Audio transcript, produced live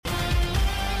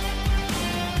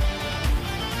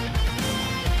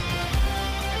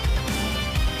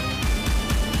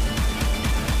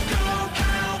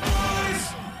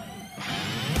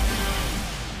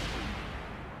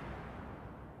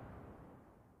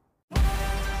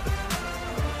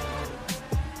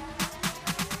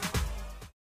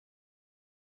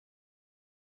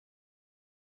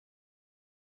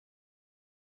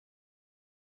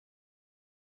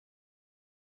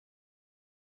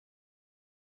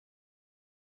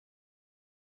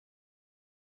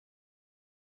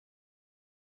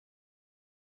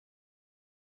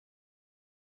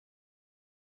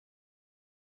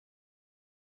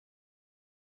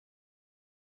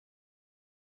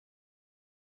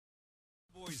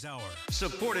Cowboys Hour.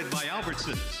 Supported by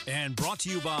Albertsons. And brought to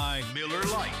you by Miller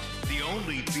Lite, the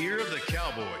only beer of the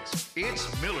Cowboys.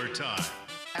 It's Miller time.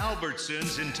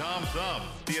 Albertsons and Tom Thumb,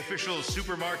 the official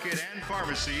supermarket and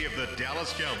pharmacy of the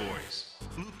Dallas Cowboys.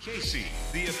 Luke Casey,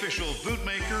 the official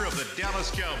bootmaker of the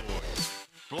Dallas Cowboys.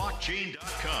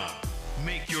 Blockchain.com.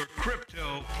 Make your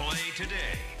crypto play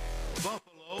today.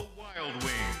 Buffalo Wild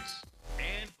Wings.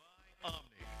 And by Omni.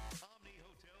 Omni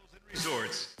Hotels and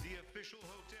Resorts, the official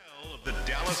hotel of the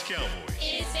Dallas Cowboys.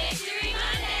 It's Victory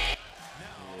Monday!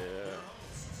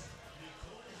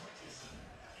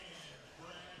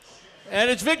 And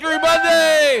it's Victory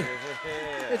Monday!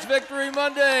 It's Victory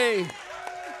Monday!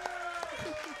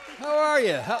 How are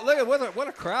you? Look at what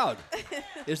a crowd.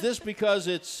 Is this because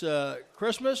it's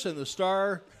Christmas and the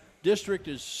Star District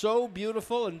is so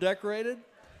beautiful and decorated?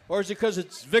 Or is it because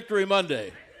it's Victory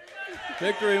Monday?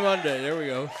 Victory Monday, there we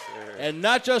go. And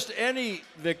not just any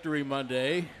Victory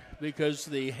Monday, because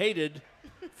the hated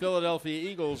Philadelphia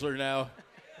Eagles are now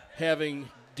having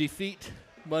defeat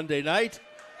Monday night.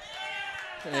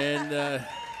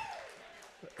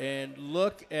 And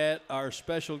look at our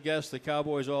special guest, the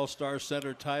Cowboys All-Star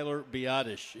center, Tyler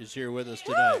Biadasz, is here with us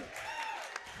tonight.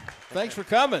 Thanks for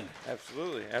coming.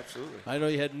 Absolutely. I know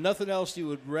you had nothing else you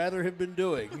would rather have been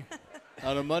doing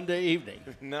on a Monday evening.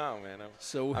 No, man.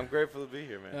 I'm grateful to be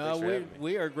here, man. Thanks for having me.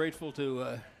 We are grateful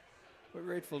to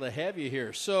have you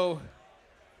here. So,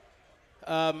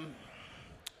 have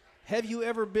you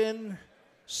ever been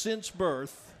since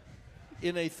birth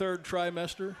in a third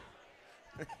trimester?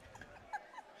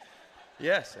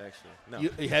 Yes, actually. No.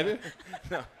 You have you?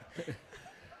 No.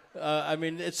 I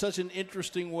mean, it's such an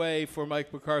interesting way for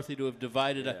Mike McCarthy to have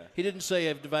divided. Yeah. He didn't say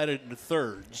have divided into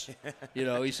thirds.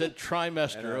 He said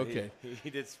trimester. Okay. He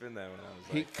did spin that one. I was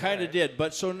He like, kind of right. did.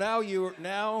 But so now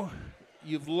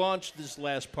you've launched this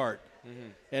last part. Mm-hmm.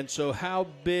 And so how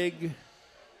big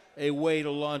a way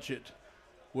to launch it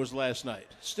was last night?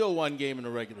 Still one game in the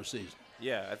regular season.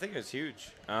 Yeah, I think it was huge,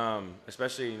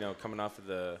 especially, coming off of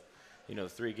the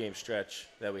 3-game stretch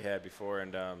that we had before.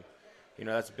 And,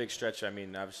 that's a big stretch. I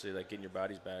mean, obviously, like, getting your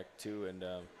bodies back, too, and,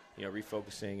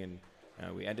 refocusing.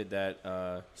 And we ended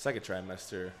that second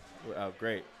trimester out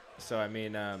great. So, I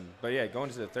mean, but, yeah,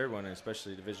 going to the third one, and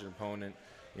especially division opponent,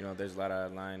 there's a lot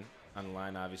on the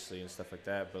line, obviously, and stuff like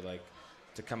that. But, like,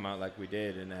 to come out like we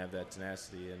did and have that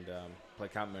tenacity and play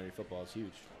complimentary football is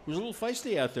huge. It was a little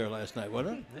feisty out there last night,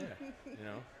 wasn't it?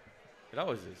 Yeah, it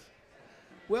always is.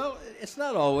 Well, it's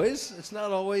not always.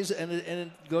 And it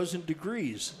goes in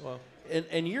degrees. Well,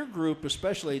 and your group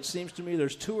especially, it seems to me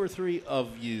there's 2 or 3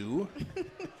 of you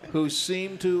who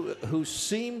seem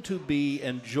to be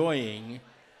enjoying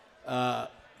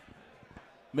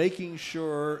making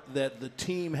sure that the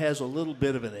team has a little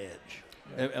bit of an edge.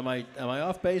 Yeah. Am I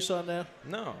off base on that?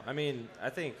 No, I mean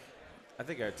I think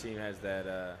our team has that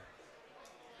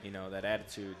that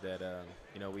attitude that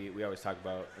we always talk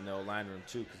about in the line room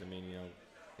too, because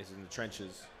it's in the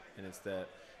trenches and it's that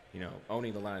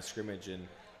owning the line of scrimmage. And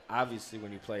obviously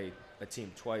when you play a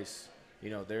team twice,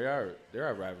 there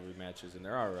are rivalry matches, and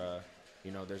there are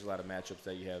there's a lot of matchups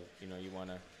that you have you want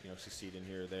to succeed in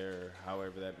here or there, or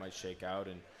however that might shake out,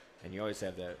 and you always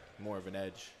have that more of an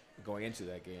edge going into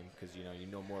that game because you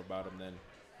know more about them than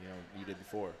you did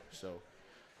before. So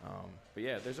but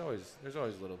yeah, there's always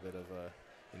a little bit of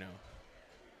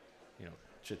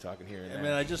shit talking here and there. I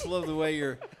mean, I just love the way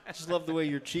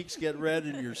your cheeks get red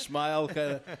and your smile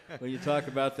kind of when you talk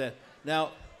about that. Now,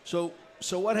 so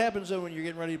what happens then when you're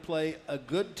getting ready to play a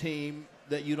good team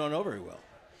that you don't know very well?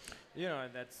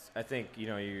 And that's, I think, you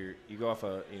go off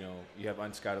you have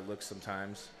unscouted looks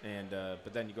sometimes, and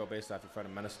but then you go based off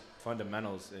your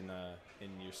fundamentals in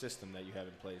your system that you have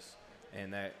in place,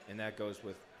 and that goes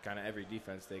with kind of every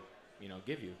defense they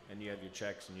give you, and you have your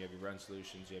checks and you have your run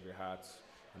solutions, you have your hots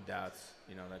and dots,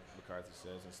 that McCarthy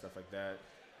says and stuff like that.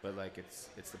 But like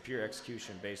it's the pure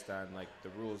execution based on like the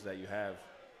rules that you have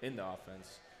in the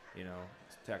offense,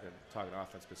 talking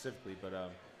offense specifically,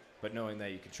 but knowing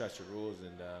that you can trust your rules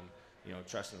and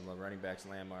trusting the running backs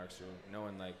and landmarks, or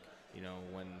knowing like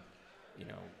when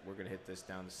we're gonna hit this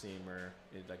down the seam, or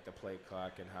like the play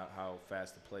clock and how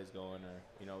fast the play's going,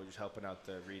 or just helping out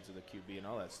the reads of the QB and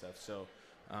all that stuff. So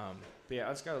but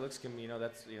yeah, unscouted looks can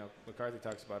that's McCarthy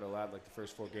talks about it a lot, like the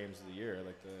first 4 games of the year,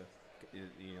 like the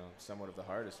somewhat of the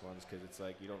hardest ones, because it's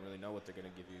like you don't really know what they're gonna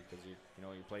give you, because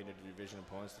you're playing into division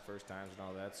opponents the first times and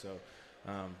all that. So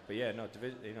but yeah, no,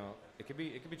 it could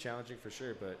be challenging for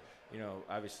sure, but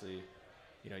obviously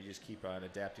you just keep on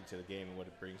adapting to the game and what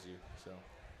it brings you. So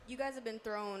you guys have been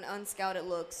throwing unscouted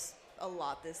looks a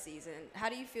lot this season. How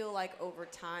do you feel like over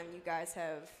time you guys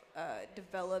have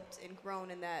developed and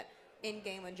grown in that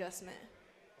in-game adjustment?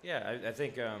 Yeah, I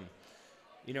think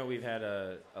we've had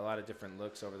a lot of different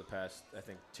looks over the past, I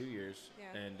think, 2 years,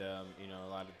 Yeah. and a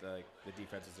lot of the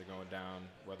defenses are going down,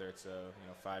 whether it's a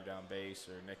 5-down base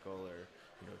or nickel or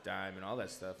dime and all that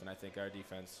stuff. And I think our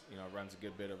defense runs a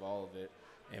good bit of all of it,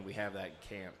 and we have that in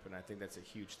camp. And I think that's a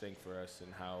huge thing for us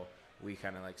and how we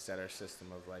kind of set our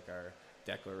system of our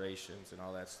declarations and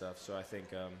all that stuff. So I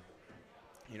think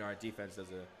our defense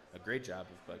does a great job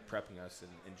of prepping us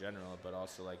in general, but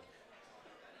also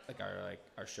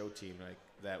our show team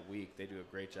that week, they do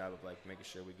a great job of making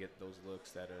sure we get those looks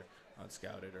that are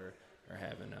unscouted or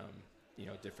having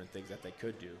different things that they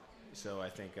could do. So I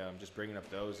think just bringing up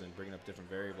those and bringing up different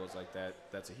variables like that,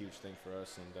 that's a huge thing for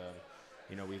us.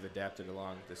 And we've adapted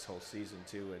along this whole season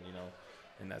too,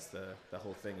 and that's the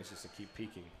whole thing is just to keep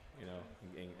peaking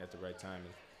at the right time.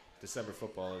 And December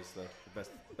football is the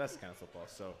best kind of football.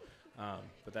 So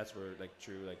but that's where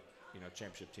true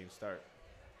championship teams start.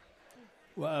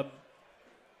 Well,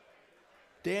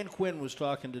 Dan Quinn was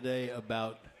talking today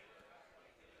about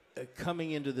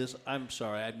coming into this. I'm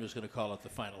sorry, I'm just going to call it the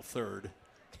final third.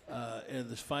 In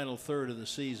this final third of the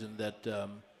season, that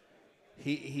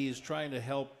he is trying to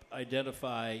help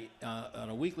identify on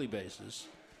a weekly basis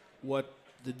what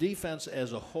the defense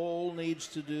as a whole needs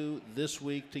to do this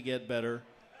week to get better,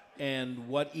 and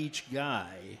what each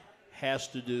guy has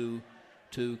to do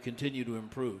to continue to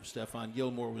improve. Stephon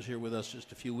Gilmore was here with us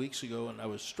just a few weeks ago, and I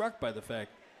was struck by the fact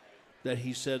that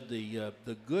he said the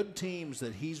good teams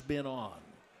that he's been on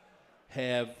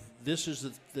this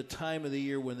is the time of the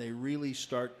year when they really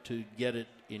start to get it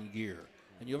in gear.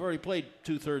 And you've already played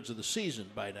 2/3 of the season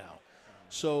by now.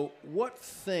 So what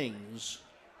things,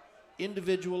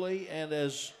 individually and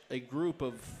as a group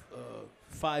of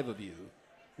 5 of you,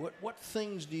 what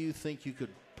things do you think you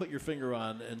could put your finger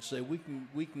on and say we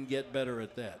can get better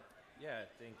at that? Yeah,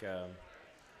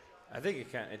 I think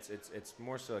it's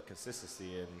more so a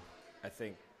consistency, and I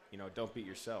think don't beat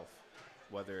yourself,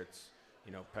 whether it's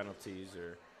penalties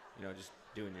or just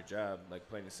doing your job,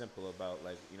 plain and simple about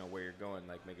where you're going,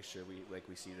 making sure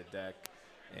we see the deck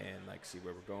and see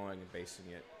where we're going and basing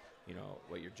it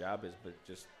what your job is, but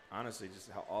just honestly just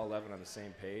how all 11 on the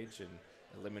same page and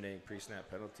eliminating pre-snap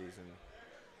penalties. And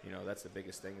that's the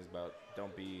biggest thing is about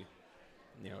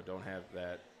don't have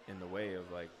that in the way of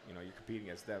you're competing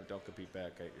against them, don't compete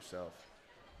back at yourself.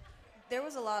 There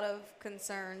was a lot of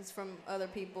concerns from other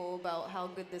people about how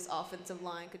good this offensive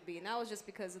line could be, and that was just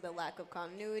because of the lack of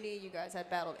continuity. You guys had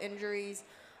battled injuries,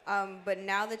 but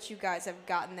now that you guys have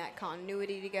gotten that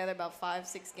continuity together, about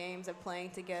 5-6 games of playing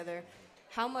together,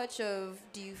 how much do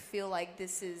you feel like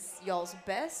this is y'all's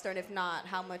best, or if not,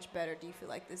 how much better do you feel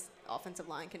like this offensive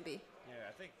line can be? Yeah,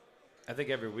 I think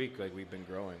every week we've been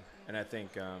growing, and I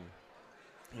think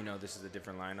this is a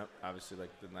different lineup, obviously,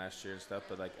 than last year and stuff.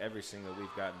 But every single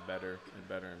we've gotten better and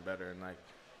better and better,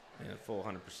 and full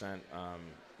 100%.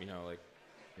 We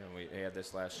had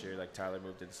this last year. Tyler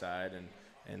moved inside, and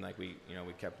we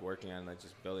kept working on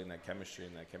just building that chemistry,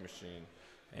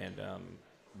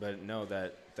 but no,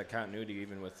 that the continuity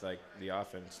even with the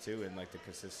offense too, and the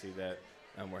consistency that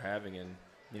we're having, and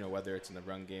whether it's in the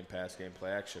run game, pass game,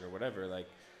 play action, or whatever.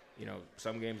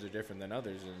 Some games are different than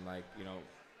others, and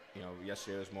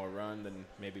yesterday was more run than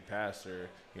maybe pass, or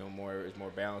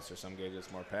more balanced, or some games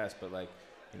it's more pass. But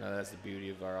that's the beauty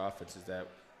of our offense is that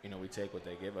we take what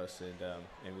they give us,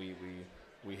 and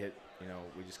we hit,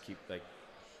 we just keep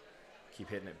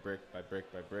hitting it brick by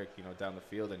brick by brick, down the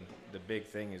field. And the big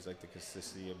thing is the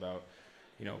consistency about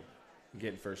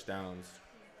getting first downs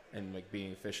and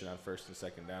being efficient on first and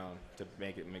second down to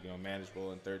make it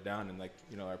manageable, and third down, and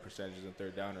our percentages in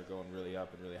third down are going really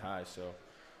up and really high. So.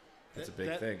 That's a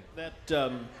big thing.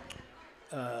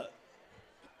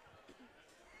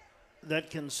 That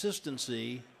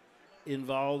consistency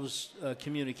involves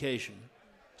communication.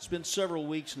 It's been several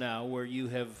weeks now where you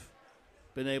have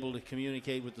been able to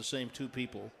communicate with the same 2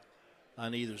 people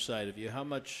on either side of you. How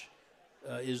much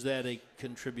is that a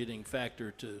contributing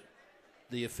factor to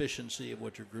the efficiency of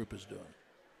what your group is doing?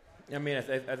 I mean, I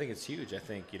think it's huge. I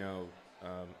think,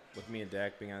 with me and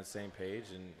Dak being on the same page,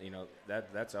 and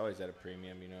that's always at a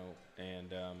premium,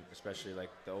 and especially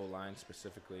the O-line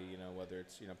specifically, whether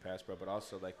it's pass pro, but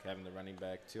also having the running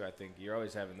back too. I think you're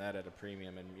always having that at a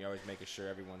premium, and you're always making sure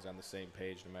everyone's on the same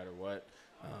page no matter what,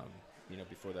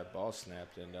 before that ball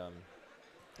snapped. And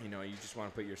you just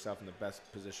want to put yourself in the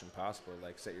best position possible,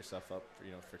 set yourself up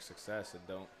for success, and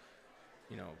don't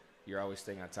you're always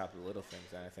staying on top of the little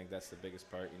things. And I think that's the biggest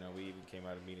part. We even came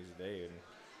out of meetings today, and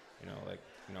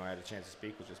I had a chance to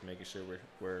speak with just making sure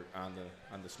we're on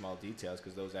the small details,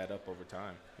 because those add up over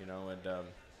time,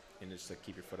 and just to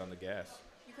keep your foot on the gas.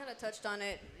 You kind of touched on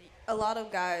it. A lot of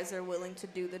guys are willing to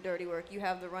do the dirty work. You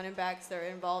have the running backs that are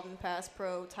involved in pass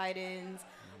pro, tight ends,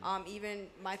 even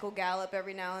Michael Gallup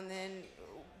every now and then.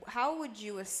 How would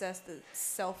you assess the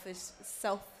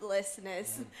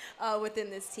selflessness within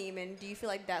this team, and do you feel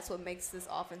like that's what makes this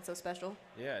offense so special?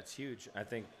 Yeah, it's huge. I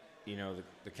think,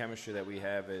 the chemistry that we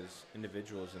have as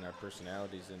individuals and our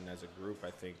personalities and as a group,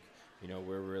 I think,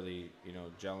 we're really,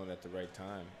 gelling at the right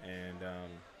time.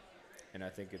 And I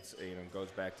think it's,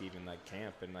 goes back to even like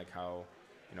camp and like how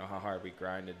hard we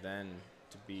grinded then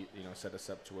to be, set us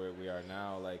up to where we are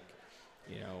now. Like,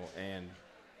 and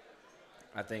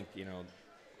I think,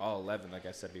 all 11, like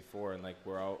I said before, and like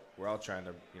we're all trying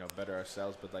to better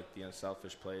ourselves, but like the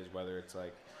unselfish plays, whether it's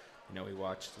like we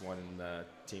watched one in the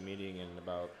team meeting and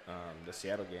about the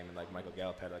Seattle game, and like Michael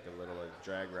Gallup had like a little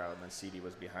drag route, and then CD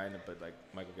was behind him, but like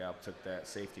Michael Gallup took that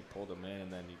safety, pulled him in,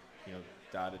 and then he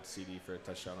dotted CD for a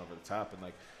touchdown over the top, and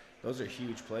like those are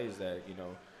huge plays that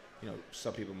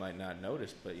some people might not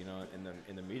notice, but in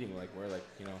the meeting, like we're like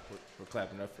we're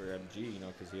clapping up for MG,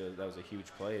 because that was a huge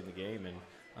play in the game, and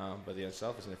but the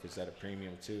unselfishness is at a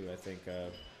premium too. I think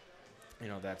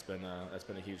that's been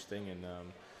a huge thing, and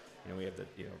we have the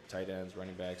tight ends,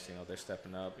 running backs, they're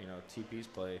stepping up. TP's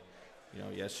play,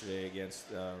 yesterday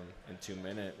against in 2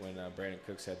 minute when Brandon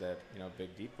Cooks had that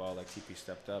big deep ball, like TP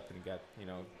stepped up and got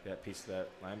that piece of that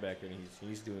linebacker, and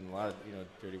he's doing a lot of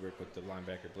dirty work with the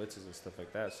linebacker blitzes and stuff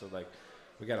like that. So like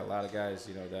we got a lot of guys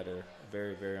that are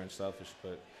very, very unselfish,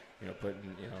 but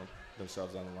putting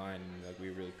themselves on the line, and like we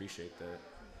really appreciate that.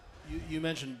 You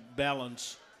mentioned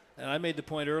balance, and I made the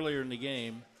point earlier in the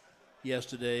game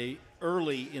yesterday,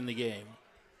 early in the game,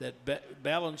 that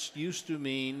balance used to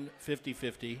mean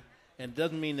 50-50, and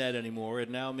doesn't mean that anymore.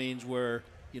 It now means where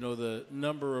the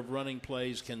number of running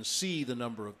plays can see the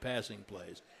number of passing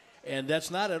plays. And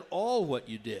that's not at all what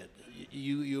you did.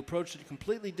 You approached it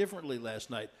completely differently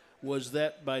last night. Was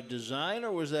that by design,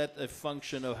 or was that a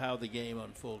function of how the game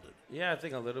unfolded? Yeah, I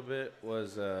think a little bit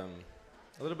was a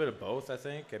little bit of both, I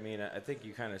think. I mean, I think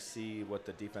you kind of see what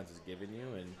the defense is giving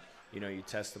you, and, you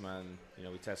test them on,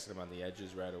 we tested them on the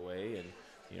edges right away, and,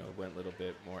 went a little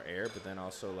bit more air, but then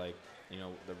also, like,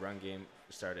 the run game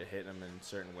started hitting them in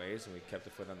certain ways, and we kept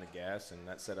the foot on the gas, and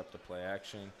that set up the play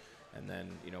action. And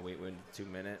then, we went 2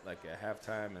 minute, like at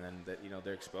halftime, and then,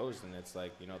 they're exposed, and it's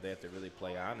like, they have to really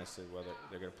play honest whether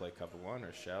they're going to play cover one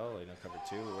or shell, cover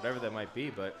two, or whatever that might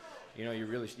be. But, you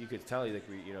could tell, like,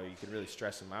 you can really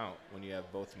stress them out when you have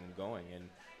both of them going. And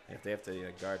if they have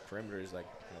to guard perimeters like,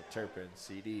 Turpin,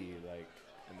 CD, like,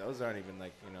 and those aren't even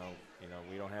like,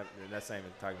 we don't have, that's not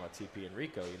even talking about TP and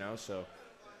Rico, so,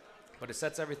 but it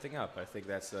sets everything up. I think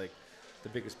that's like the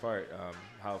biggest part,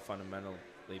 how fundamentally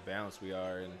balanced we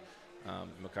are. And,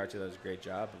 McCarthy does a great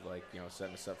job of like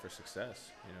setting us up for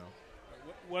success.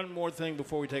 One more thing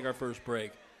before we take our first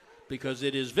break, because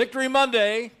it is Victory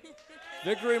Monday,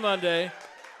 Victory Monday,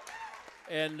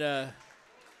 and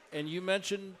you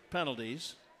mentioned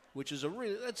penalties, which is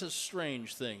that's a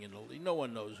strange thing in the league. No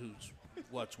one knows who's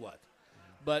what's what,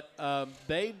 but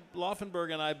Babe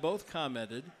Laufenberg and I both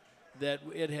commented that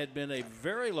it had been a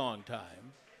very long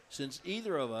time since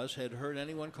either of us had heard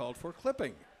anyone called for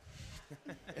clipping.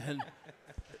 And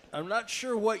I'm not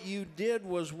sure what you did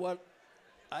was what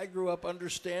I grew up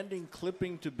understanding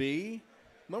clipping to be.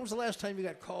 When was the last time you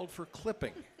got called for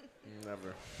clipping?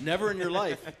 Never. Never in your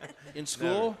life? In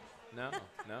school? Never.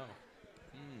 No.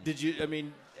 Did you,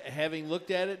 having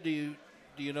looked at it, do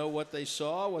you know what they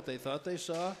saw, what they thought they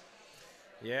saw?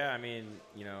 Yeah, I'm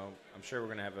sure we're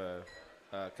going to have a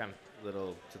kind of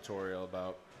little tutorial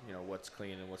about, what's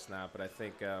clean and what's not. But I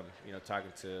think,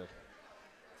 talking to,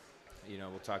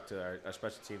 we'll talk to our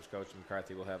special teams coach,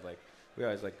 McCarthy. We'll have, we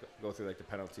always, go through, the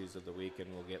penalties of the week,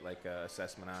 and we'll get, an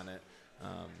assessment on it.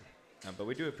 But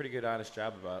we do a pretty good, honest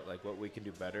job about, what we can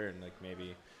do better, and,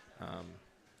 maybe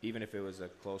even if it was a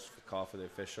close call for the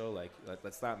official,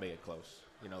 let's not make it close.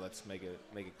 Let's make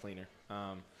it cleaner.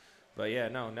 But, yeah,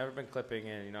 no, never been clipping,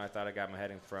 and, I thought I got my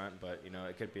head in front, but,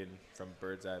 it could be from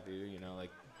bird's eye view,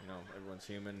 everyone's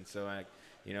human. So,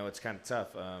 it's kind of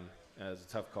tough. It was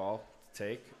a tough call to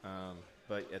take.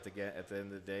 But at the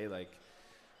end of the day,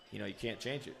 you can't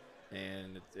change it.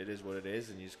 And it is what it is,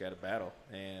 and you just got to battle.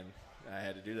 And I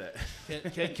had to do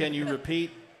that. Can you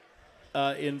repeat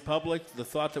in public the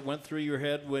thought that went through your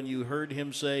head when you heard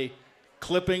him say,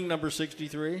 clipping number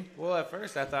 63? Well, at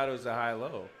first I thought it was a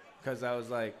high-low, because I was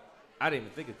like, I didn't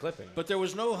even think of clipping. But there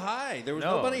was no high. There was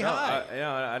nobody high.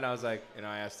 And I was like,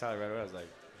 I asked Tyler right away, I was like,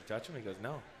 did you touch him? He goes,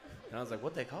 no. And I was like,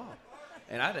 what'd they call?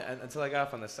 And I didn't, until I got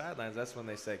off on the sidelines, that's when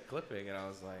they said clipping, and I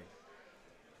was like,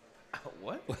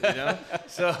 what? You know?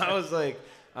 So I was like,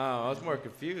 I was more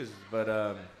confused, but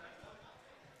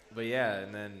yeah,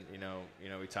 and then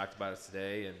we talked about it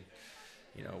today, and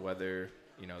whether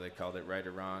they called it right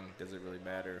or wrong, does it really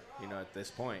matter? At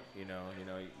this point, in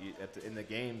the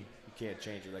game, you can't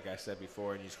change it. Like I said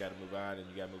before, and you just got to move on, and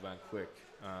you got to move on quick.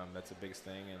 That's the biggest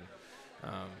thing,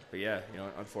 and but yeah,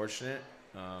 unfortunate,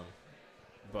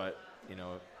 but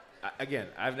again,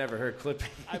 I've never heard clipping.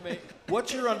 I mean,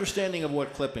 what's your understanding of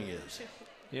what clipping is?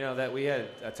 That we had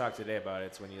a talk today about it.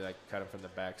 It's when you cut them from the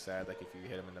backside, like if you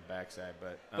hit them in the backside.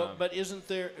 But isn't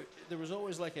there was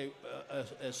always like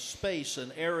a space,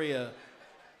 an area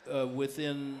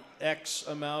within X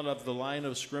amount of the line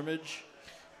of scrimmage?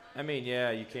 I mean,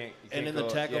 yeah, you can't and in the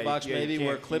tackle box maybe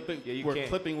where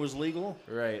clipping was legal?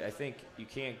 Right. I think you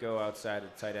can't go outside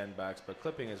the tight end box, but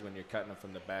clipping is when you're cutting them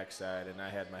from the backside, and I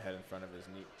had my head in front of his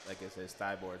knee, his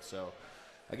thigh board. So,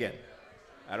 again,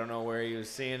 I don't know where he was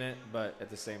seeing it, but at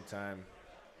the same time,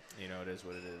 it is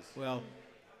what it is. Well,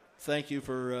 thank you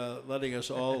for letting us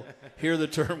all hear the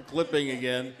term clipping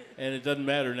again, and it doesn't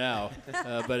matter now,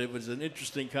 but it was an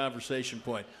interesting conversation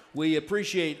point. We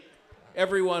appreciate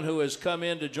everyone who has come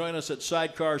in to join us at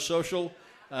Sidecar Social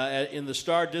in the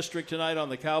Star District tonight on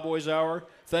the Cowboys Hour.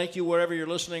 Thank you wherever you're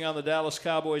listening on the Dallas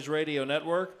Cowboys Radio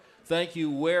Network. Thank you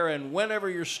where and whenever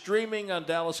you're streaming on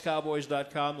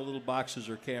DallasCowboys.com. The little boxes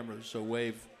are cameras, so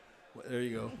wave. There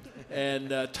you go. And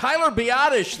Tyler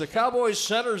Biadasz, the Cowboys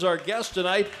center, is our guest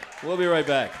tonight. We'll be right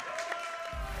back.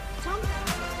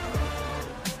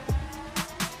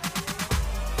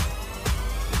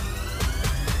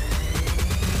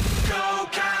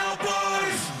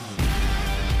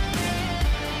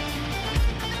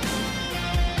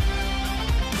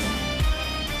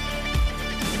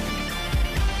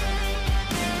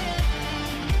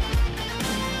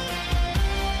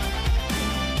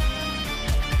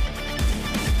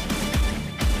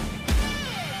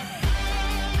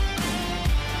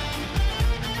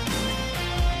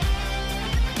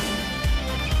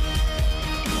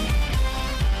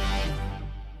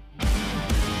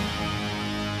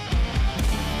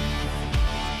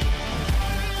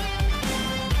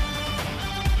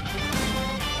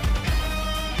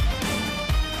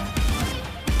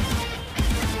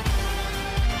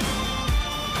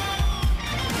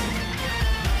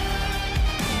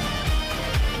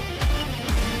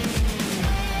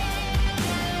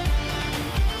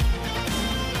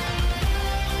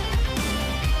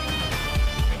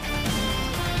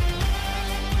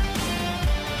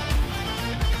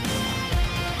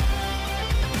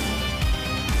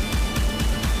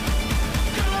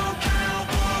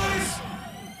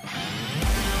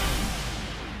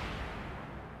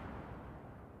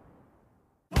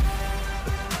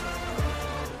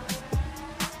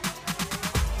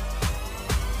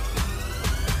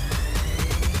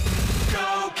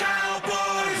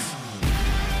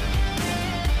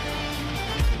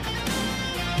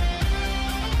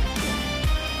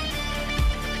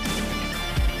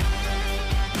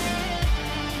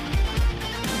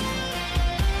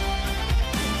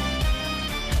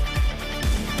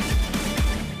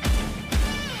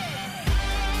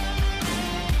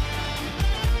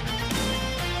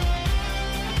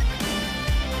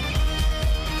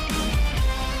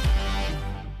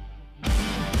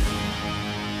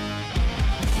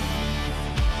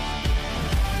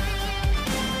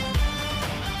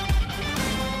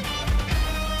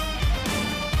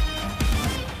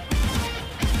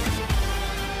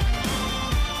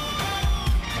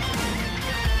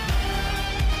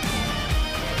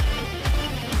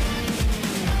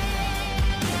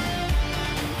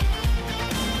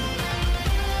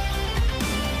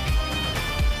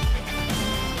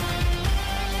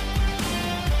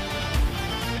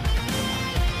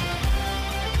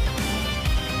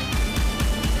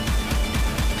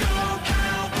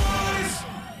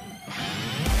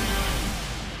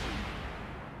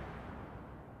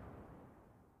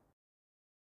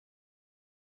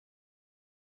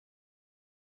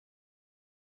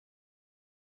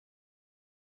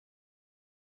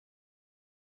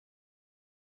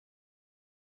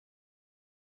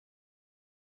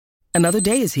 Another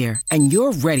day is here, and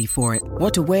you're ready for it.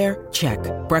 What to wear? Check.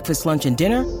 Breakfast, lunch, and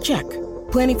dinner? Check.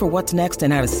 Planning for what's next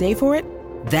and how to save for it?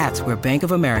 That's where Bank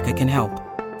of America can help.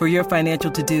 For your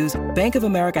financial to-dos, Bank of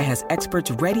America has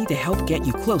experts ready to help get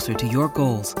you closer to your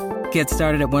goals. Get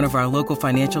started at one of our local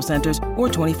financial centers or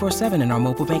 24/7 in our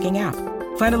mobile banking app.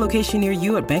 Find a location near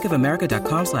you at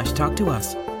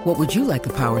bankofamerica.com/talktous. What would you like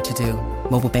the power to do?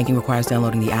 Mobile banking requires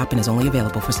downloading the app and is only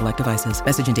available for select devices.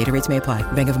 Message and data rates may apply.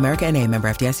 Bank of America N.A., member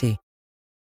FDIC.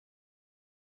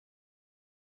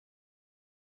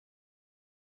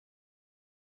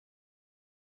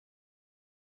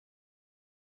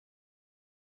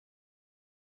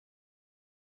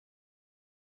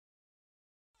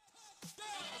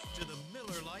 to the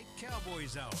Miller Lite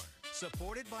Cowboys Hour,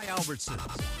 supported by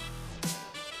Albertsons.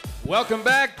 Welcome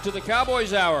back to the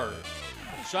Cowboys Hour.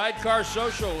 Sidecar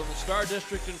Social in the Star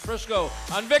District in Frisco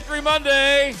on Victory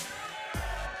Monday.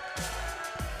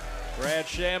 Brad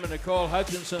Sham and Nicole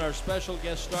Hutchinson, our special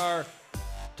guest star.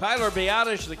 Tyler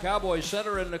Biadasz, the Cowboys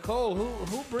center, and Nicole,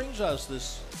 who brings us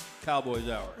this Cowboys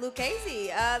Hour? Lucchese,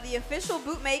 the official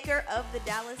bootmaker of the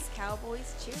Dallas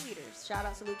Cowboys cheerleaders. Shout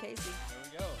out to Lucchese. There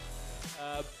we go.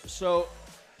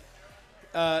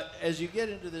 As you get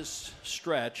into this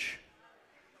stretch,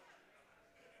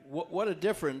 what a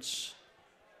difference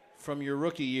from your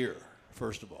rookie year,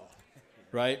 first of all,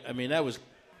 right? I mean, that was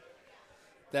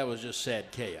just sad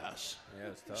chaos. Yeah,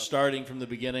 it's tough. Starting from the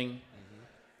beginning.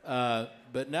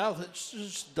 But now it's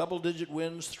just double-digit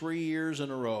wins 3 years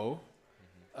in a row.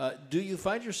 Do you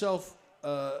find yourself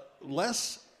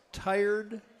less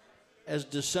tired as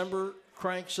December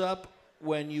cranks up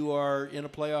when you are in a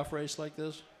playoff race like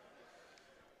this?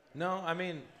 No, I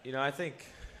mean, I think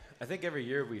every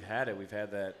year we've had it. We've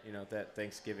had that, that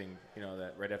Thanksgiving,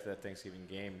 that right after that Thanksgiving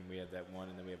game, we had that one,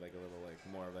 and then we have like a little,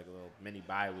 more of like a little mini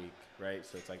bye week, right?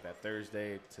 So it's like that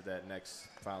Thursday to that next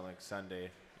following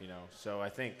Sunday, So I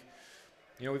think,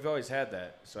 we've always had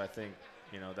that. So I think,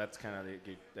 that's kind of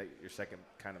your second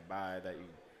kind of bye that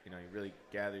you really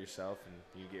gather yourself and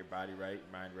you get your body right,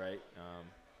 your mind right.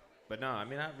 But no, I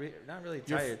mean, not really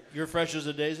tired. You're fresh as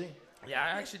a daisy? Yeah, I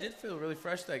actually did feel really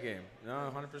fresh that game.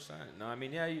 No, 100%. No, I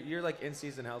mean, yeah, you're like in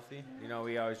season healthy.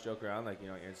 We always joke around like,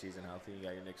 you're in season healthy. You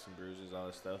got your nicks and bruises, all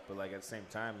this stuff. But like at the same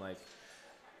time, like,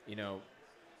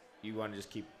 you want to just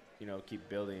keep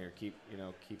building or keep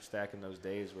stacking those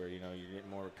days where, you get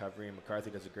more recovery. And McCarthy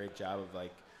does a great job of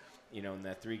like, in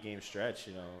that 3-game stretch,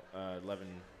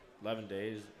 11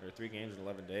 days or 3 games in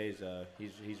 11 days.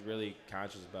 He's really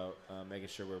conscious about making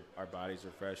sure our bodies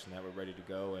are fresh and that we're ready to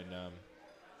go. And,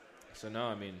 so, no,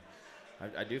 I mean,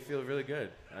 I do feel really good.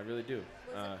 I really do.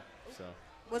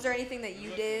 Was there anything that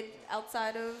you did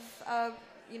outside of,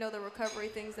 the recovery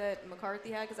things that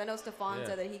McCarthy had? Because I know Stephon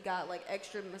said that he got, like,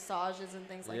 extra massages and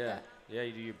things like that. Yeah,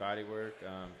 you do your body work.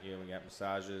 We got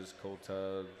massages, cold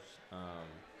tubs.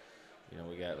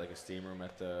 We got, like, a steam room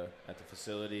at the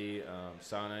facility,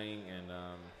 sauning, and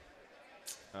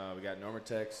we got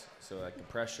Normatex, so, like,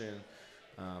 compression.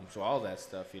 So all that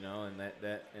stuff, and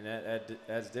that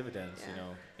adds dividends,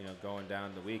 going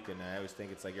down the week. And I always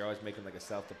think it's like you're always making like a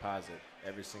self-deposit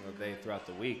every single day throughout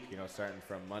the week, starting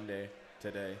from Monday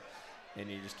today, and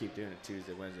you just keep doing it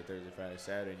Tuesday, Wednesday, Thursday, Friday,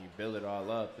 Saturday, and you build it all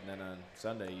up, and then on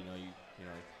Sunday,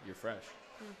 you're fresh.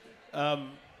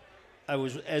 I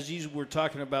was, as you were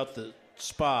talking about the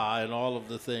spa and all of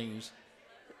the things,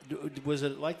 was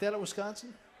it like that at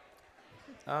Wisconsin?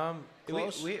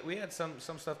 We had some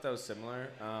stuff that was similar,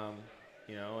 and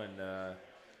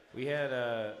we had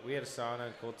a sauna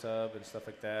and cold tub and stuff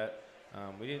like that.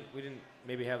 We didn't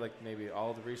maybe have like maybe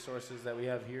all the resources that we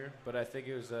have here, but I think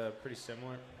it was pretty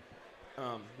similar.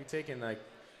 We taken like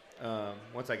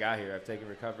once I got here, I've taken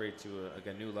recovery to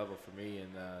a new level for me,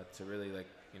 and to really like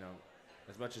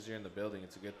as much as you're in the building,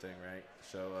 it's a good thing, right?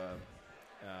 So,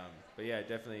 but yeah, I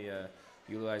definitely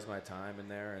utilize my time in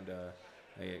there and.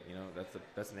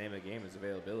 That's the name of the game is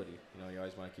availability. You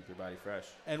always want to keep your body fresh.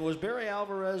 And was Barry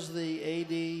Alvarez the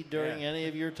AD during any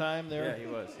of your time there? Yeah,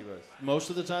 he was. Most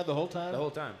of the time, the whole time?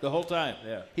 The whole time.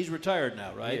 Yeah. He's retired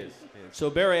now, right? He is. So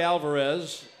Barry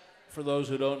Alvarez, for those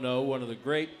who don't know, one of the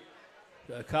great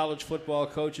college football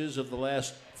coaches of the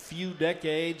last few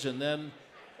decades, and then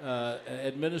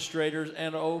administrators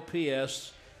and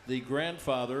OPS, the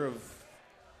grandfather of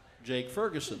Jake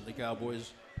Ferguson, the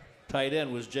Cowboys tight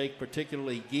end. Was Jake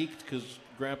particularly geeked because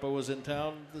Grandpa was in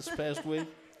town this past week?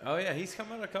 Oh yeah, he's come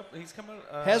out a couple.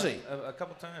 Has he? A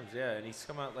couple times, yeah, and he's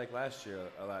come out like last year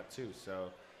a lot too.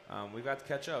 So we got to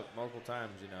catch up multiple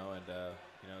times, and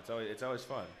it's always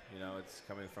fun. It's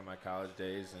coming from my college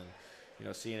days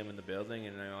and seeing him in the building,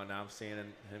 and now I'm seeing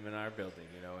him in our building,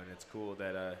 and it's cool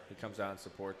that he comes out and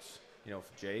supports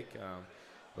Jake,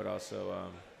 but also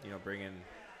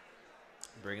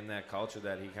bringing that culture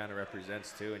that he kind of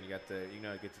represents too, and you get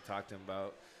to talk to him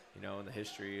about the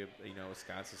history of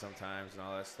Wisconsin sometimes and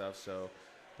all that stuff. So,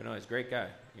 but no, he's a great guy,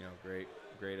 great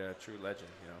true legend.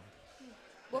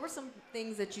 What were some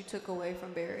things that you took away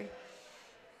from Barry?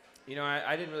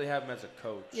 I didn't really have him as a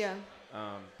coach. Yeah.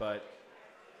 But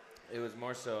it was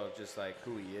more so just like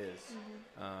who he is,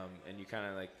 and you kind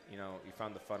of like you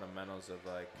found the fundamentals of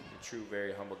like a true,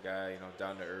 very humble guy,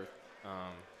 down to earth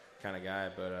kind of guy,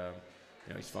 but.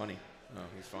 He's funny.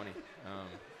 He's funny.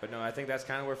 But no, I think that's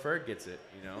kind of where Ferg gets it.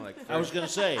 Like Ferg, I was going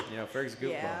to say. Ferg's a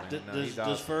goofball. Yeah. Man.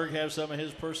 Does Ferg have some of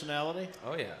his personality?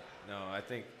 Oh yeah. No, I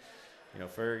think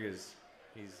Ferg is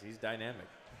he's dynamic.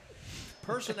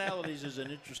 Personalities is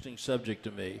an interesting subject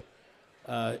to me.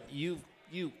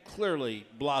 You clearly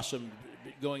blossomed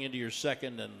going into your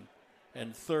second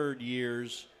and third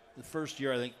years. The first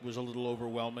year, I think, was a little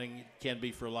overwhelming. It can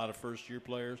be for a lot of first-year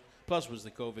players. Plus, was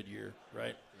the COVID year,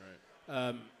 right?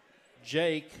 Right.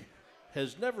 Jake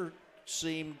has never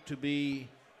seemed to be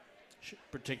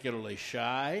particularly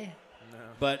shy, no.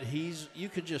 But you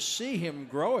could just see him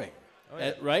growing,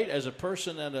 right, as a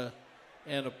person and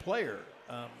a player.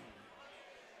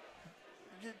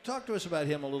 Talk to us about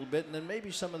him a little bit, and then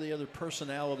maybe some of the other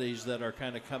personalities that are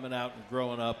kind of coming out and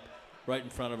growing up right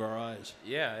in front of our eyes.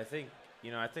 Yeah, I think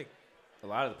a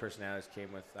lot of the personalities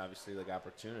came with obviously like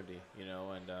opportunity,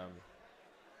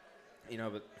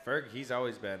 but Ferg, he's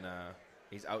always been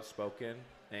he's outspoken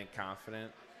and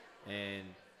confident, and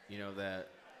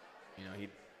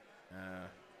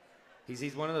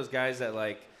he's one of those guys that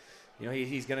like.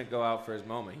 He's going to go out for his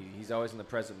moment. He's always in the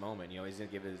present moment. He's going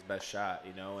to give it his best shot,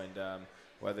 and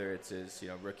whether it's his,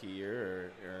 rookie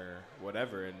year or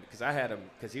whatever. And because I had him,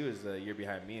 because he was a year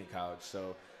behind me in college.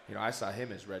 So, I saw him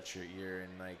his redshirt year,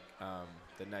 and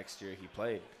the next year he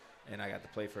played. And I got to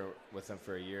play with him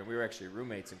for a year. And we were actually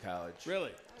roommates in college.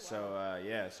 Really? So,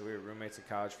 so we were roommates in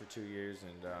college for 2 years.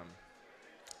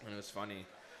 And it was funny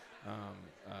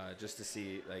just to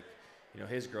see,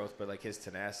 his growth, but his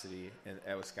tenacity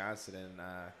at Wisconsin,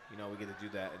 and we get to do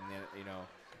that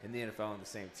in the NFL on the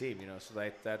same team, so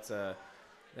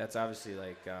that's obviously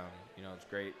it's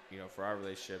great, for our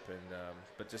relationship, and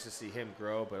but just to see him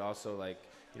grow, but also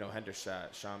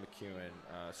Hendershot, Sean McEwen,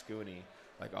 Scooney,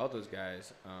 all those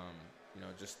guys,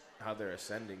 just how they're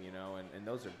ascending, and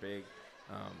those are big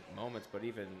moments, but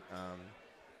even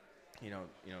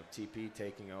TP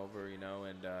taking over,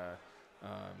 and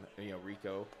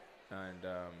Rico. And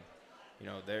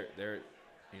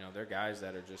they're guys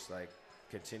that are just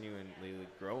continually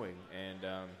growing, and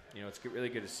it's really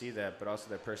good to see that. But also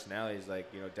their personalities,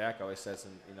 Dak always says,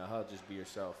 just be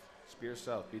yourself. Just be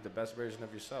yourself. Be the best version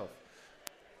of yourself,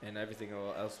 and everything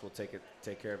else will take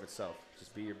care of itself.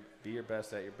 Just be your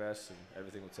best at your best, and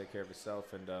everything will take care of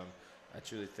itself. And I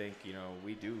truly think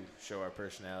we do show our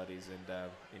personalities, and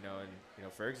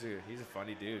Ferg's he's a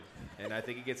funny dude, and I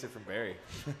think he gets it from Barry.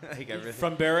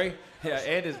 From Barry? Yeah,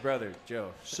 and his brother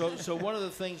Joe. So one of the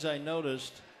things I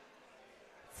noticed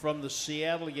from the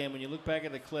Seattle game, when you look back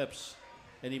at the clips,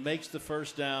 and he makes the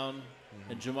first down,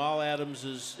 mm-hmm. and Jamal Adams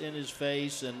is in his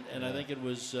face, and I think it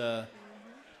was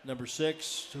number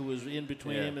 6 who was in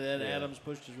between him, and then Adams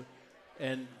pushed his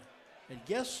and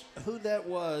guess who that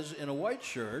was in a white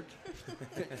shirt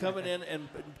coming in and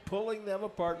pulling them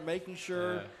apart, making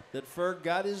sure that Ferg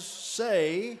got his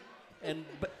say, and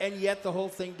yet the whole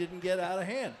thing didn't get out of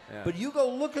hand. Yeah. But you go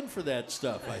looking for that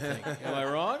stuff, I think. Am I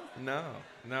wrong? No,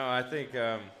 I think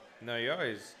you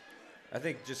always. I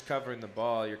think just covering the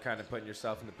ball, you're kind of putting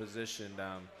yourself in the position,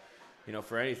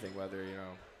 for anything, whether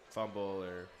fumble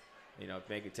or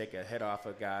maybe take a hit off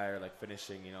a guy or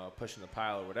finishing, pushing the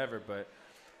pile or whatever, but.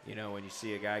 When you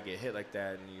see a guy get hit like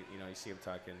that, and you see him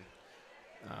talking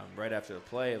right after the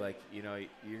play,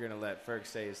 you're gonna let Ferg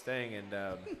say his thing, and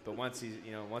but once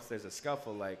once there's a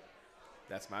scuffle,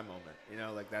 that's my moment,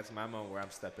 that's my moment where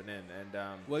I'm stepping in,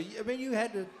 and well, I mean, you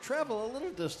had to travel a little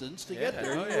distance to get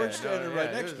there. You weren't standing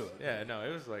right next to it. Yeah, no,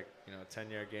 it was a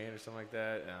 10-yard gain or something like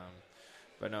that.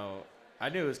 But no, I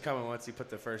knew it was coming once he put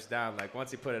the first down.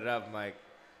 Once he put it up, I'm like,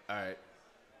 all right,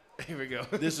 here we go.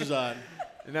 This is on.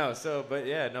 But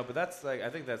that's I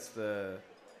think that's the,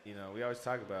 we always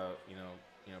talk about,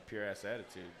 pure ass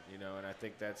attitude, and I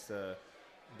think that's the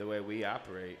way we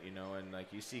operate, and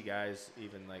you see guys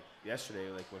even yesterday,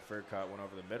 when Ferg caught one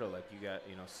over the middle, you got,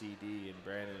 CD and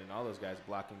Brandon and all those guys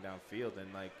blocking downfield,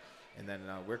 and then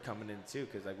we're coming in too,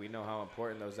 because we know how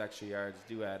important those extra yards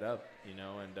do add up,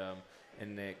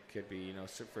 and it could be,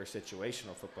 for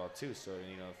situational football too. So,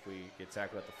 if we get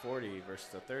tackled at the 40 versus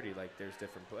the 30, there's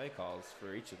different play calls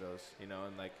for each of those, and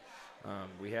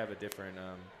we have a different,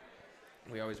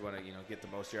 we always want to, get the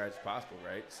most yards possible,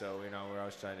 right? So, we're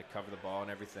always trying to cover the ball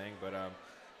and everything, but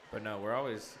no, we're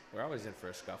always in for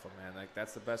a scuffle, man.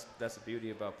 That's the beauty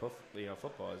about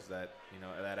football is that,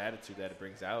 that attitude that it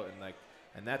brings out,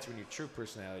 and that's when your true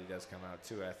personality does come out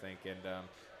too, I think, and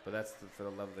but that's for the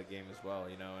love of the game as well,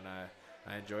 and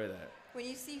I enjoy that. When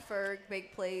you see Ferg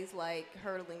make plays like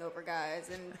hurdling over guys,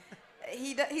 and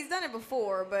he's done it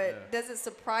before, but does it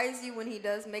surprise you when he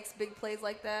makes big plays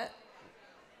like that?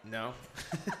 No.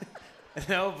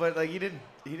 No, but he didn't.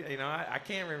 I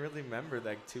can't really remember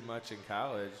too much in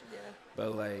college. Yeah.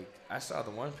 But I saw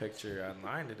the one picture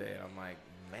online today, and I'm like,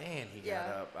 man, he got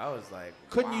up. I was like,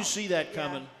 couldn't wow. you see that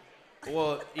coming?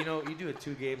 Well, you do it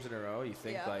 2 games in a row. You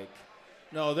think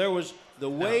No, there was the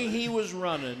way he was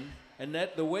running, and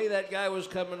the way that guy was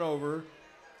coming over,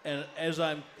 and as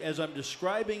I'm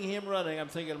describing him running, I'm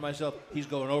thinking to myself, he's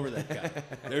going over that guy.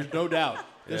 There's no doubt.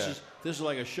 This is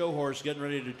like a show horse getting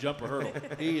ready to jump a hurdle.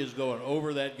 He is going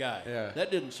over that guy. Yeah.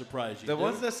 That didn't surprise you. The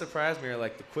ones that surprised me are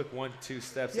like the quick 1-2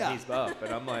 steps and he's up,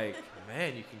 and I'm like,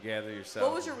 man, you can gather yourself.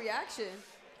 What was your reaction?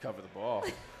 Cover the ball.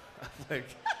 Like,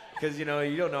 because you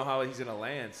don't know how he's gonna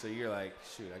land, so you're like,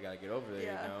 shoot, I gotta get over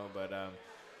there,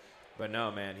 But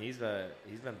no, man, he's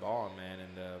been balling, man,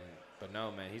 and but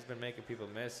no, man, he's been making people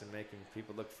miss and making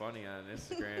people look funny on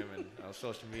Instagram and on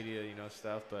social media,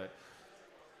 stuff. But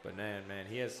man,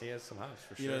 he has some hops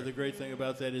for sure. The great thing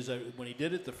about that is that when he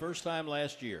did it the first time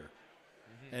last year,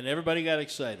 and everybody got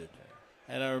excited,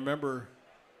 and I remember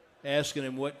asking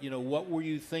him what were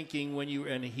you thinking when you,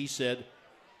 and he said,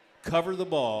 cover the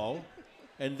ball,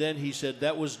 and then he said,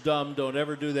 that was dumb, don't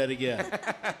ever do that again.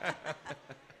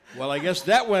 Well, I guess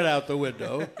that went out the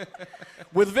window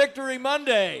with Victory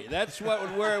Monday. That's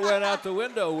where it went out the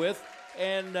window with.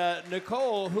 And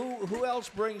Nicole, who else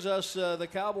brings us the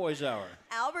Cowboys Hour?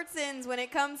 Albertsons. When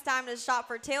it comes time to shop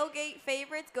for tailgate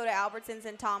favorites, go to Albertsons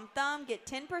and Tom Thumb. Get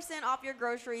 10% off your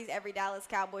groceries every Dallas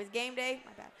Cowboys game day.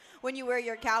 My bad. When you wear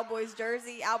your Cowboys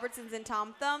jersey, Albertsons and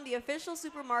Tom Thumb, the official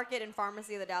supermarket and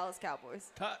pharmacy of the Dallas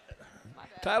Cowboys.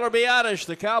 Tyler Biadasz,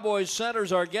 the Cowboys center,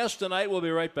 is our guest tonight. We'll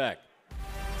be right back.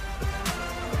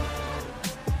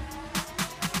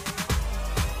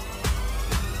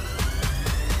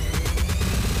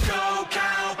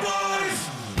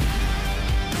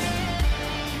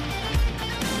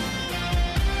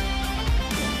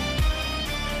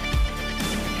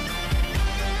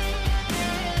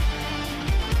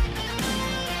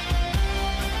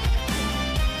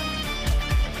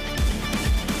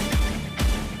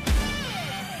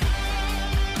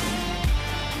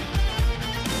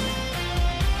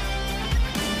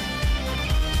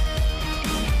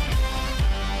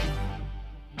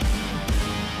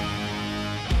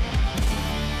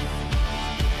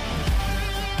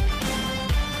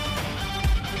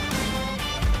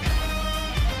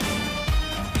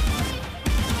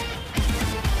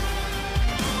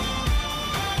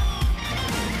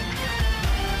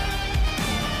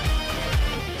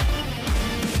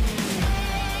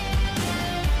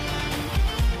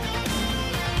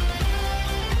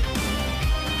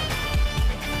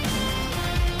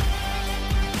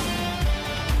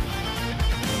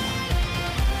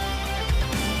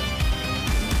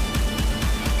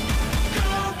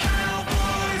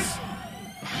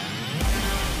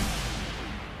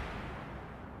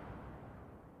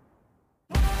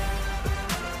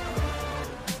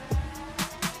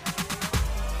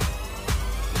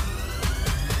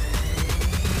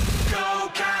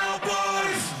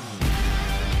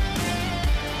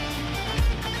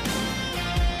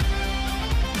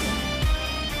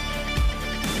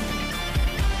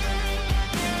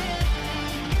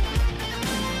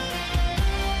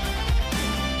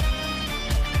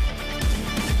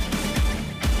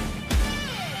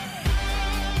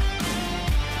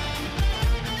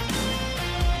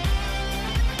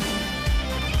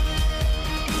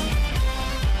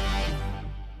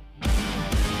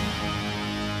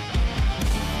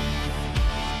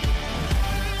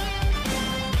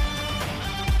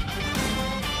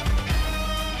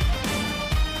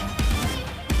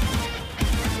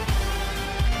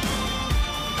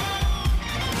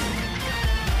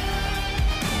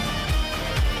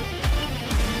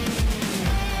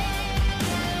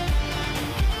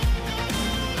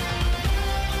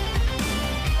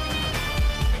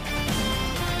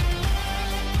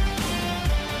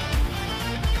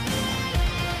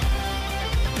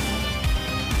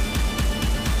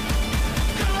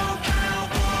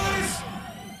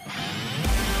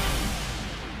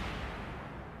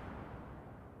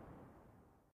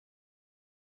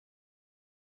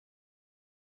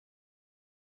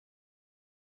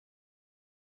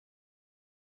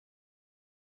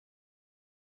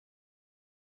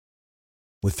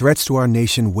 With threats to our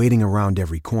nation waiting around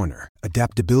every corner,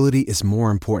 adaptability is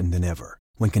more important than ever.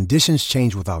 When conditions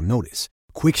change without notice,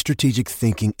 quick strategic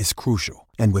thinking is crucial.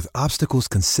 And with obstacles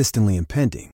consistently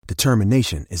impending,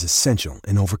 determination is essential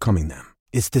in overcoming them.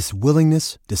 It's this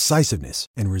willingness, decisiveness,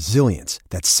 and resilience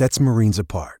that sets Marines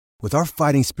apart. With our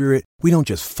fighting spirit, we don't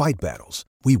just fight battles,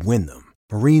 we win them.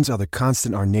 Marines are the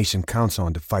constant our nation counts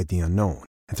on to fight the unknown.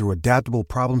 And through adaptable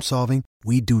problem solving,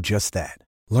 we do just that.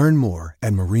 Learn more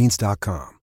at marines.com.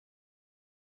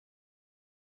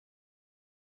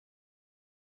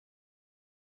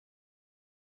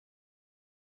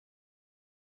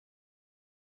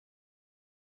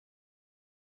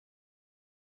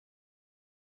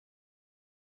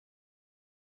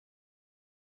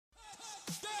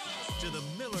 to the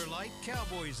Miller Lite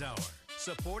Cowboys Hour,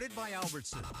 supported by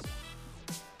Albertsons.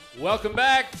 Welcome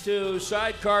back to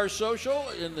Sidecar Social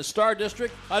in the Star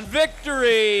District on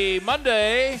Victory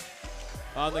Monday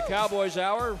on the Cowboys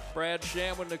Hour. Brad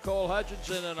Sham with Nicole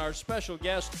Hutchinson and our special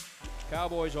guest,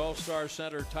 Cowboys All-Star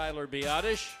Center Tyler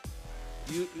Biadasz.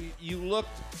 You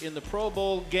looked in the Pro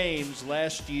Bowl games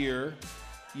last year,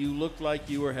 you looked like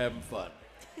you were having fun.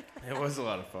 It was a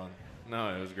lot of fun.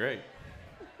 No, it was great.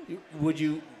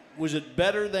 Was it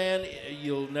better than,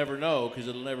 you'll never know because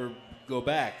it'll never go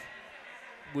back.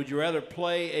 Would you rather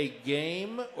play a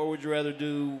game or would you rather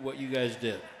do what you guys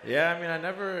did? Yeah, I mean, I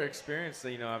never experienced,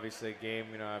 obviously a game.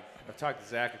 I've talked to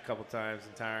Zach a couple times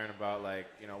and Tyron about,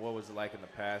 what was it like in the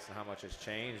past and how much has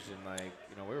changed. And,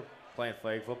 we were playing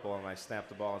flag football and I snapped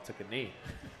the ball and took a knee.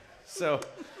 So,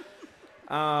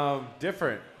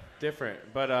 different.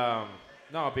 But,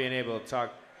 no, being able to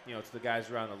talk, to the guys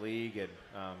around the league and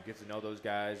get to know those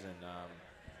guys and,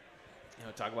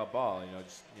 talk about ball,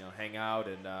 just, hang out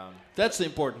and that's the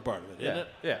important part of it, isn't it?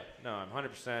 Yeah. No, I'm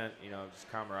 100%, just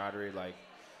camaraderie,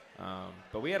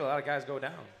 but we had a lot of guys go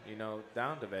down,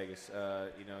 down to Vegas.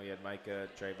 You had Micah,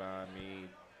 Trayvon, me,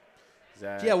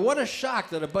 Zach. Yeah, what a shock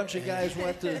that a bunch of guys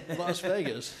went to Las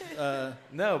Vegas.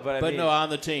 No, but no, on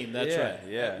the team, that's right.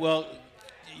 Yeah. Well,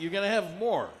 you're going to have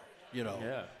more,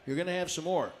 Yeah. You're going to have some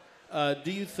more.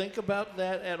 Do you think about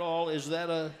that at all? Is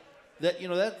that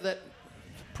that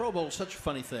Pro Bowl is such a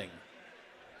funny thing.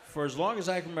 For as long as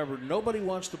I can remember, nobody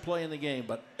wants to play in the game,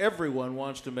 but everyone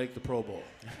wants to make the Pro Bowl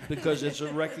because it's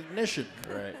a recognition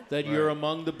that you're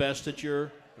among the best at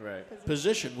your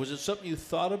position. Was it something you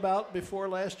thought about before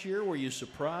last year? Were you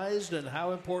surprised, and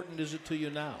how important is it to you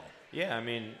now? Yeah, I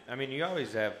mean, you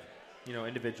always have,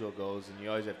 individual goals, and you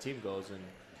always have team goals,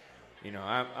 and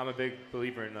I'm a big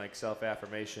believer in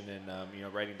self-affirmation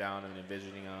and writing down and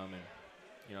envisioning them,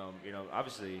 and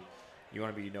obviously. You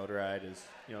want to be notarized as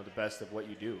the best of what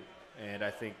you do, and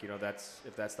I think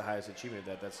if that's the highest achievement,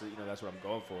 that's what I'm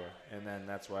going for, and then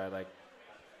that's why I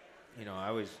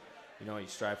always you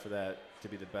strive for that to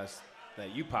be the best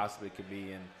that you possibly could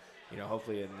be, and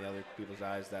hopefully in the other people's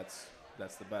eyes that's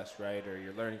the best, right? Or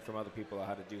you're learning from other people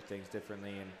how to do things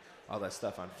differently and all that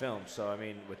stuff on film. So I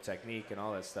mean with technique and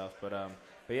all that stuff, but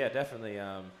yeah, definitely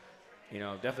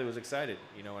definitely was excited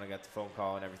when I got the phone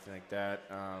call and everything like that.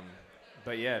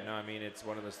 But yeah, no, I mean, it's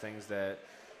one of those things that,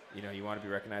 you want to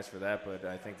be recognized for that, but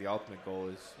I think the ultimate goal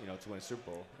is, to win a Super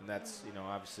Bowl. And that's,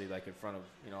 obviously, in front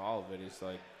of, all of it is,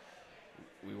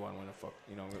 we want to win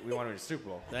we want to win a Super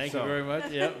Bowl. Thank you very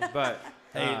much. Yeah. But,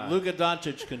 hey, Luka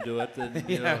Doncic can do it, then,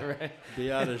 right.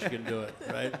 Biadasz can do it,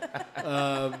 right?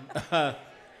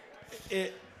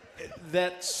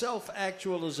 That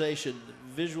self-actualization,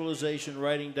 visualization,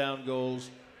 writing down goals,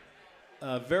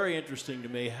 very interesting to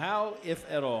me. How, if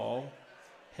at all,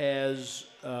 has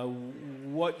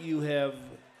what you have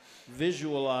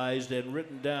visualized and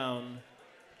written down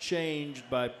changed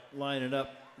by lining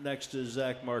up next to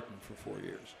Zach Martin for 4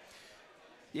 years?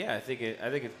 Yeah, I think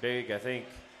it's big. I think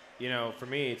for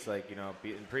me it's in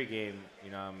pregame.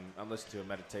 I'm listening to a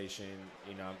meditation.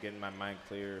 I'm getting my mind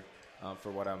clear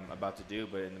for what I'm about to do.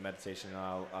 But in the meditation,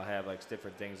 I'll have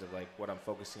different things of what I'm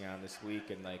focusing on this week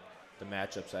and the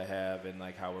matchups I have and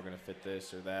how we're gonna fit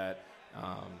this or that.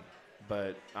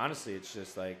 But honestly, it's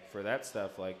just for that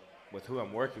stuff, with who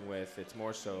I'm working with, it's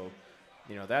more so,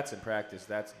 that's in practice,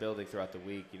 that's building throughout the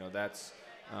week, that's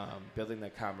building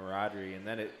that camaraderie, and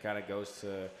then it kind of goes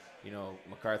to,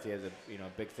 McCarthy has a,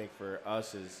 big thing for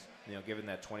us is, giving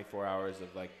that 24 hours of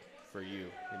for you,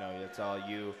 it's all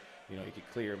you, you can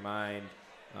clear your mind,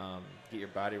 get your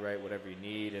body right, whatever you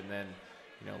need, and then,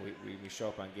 we show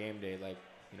up on game day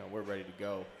we're ready to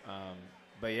go.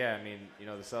 But yeah, I mean,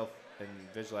 the self and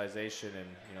visualization and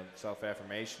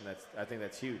self-affirmation. I think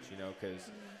that's huge.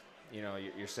 Because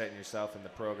you're setting yourself in the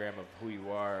program of who you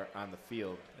are on the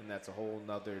field, and that's a whole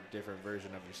nother different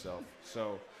version of yourself.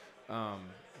 So,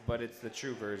 but it's the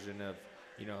true version of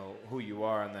who you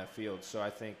are on that field. So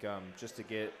I think just to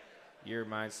get your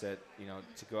mindset,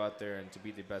 to go out there and to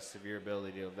be the best of your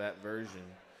ability of that version.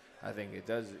 I think it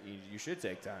does. You should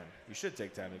take time. You should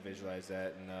take time to visualize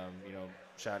that. And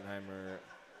Schottenheimer,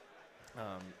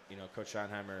 Coach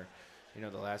Schottenheimer,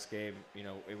 the last game,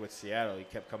 with Seattle, he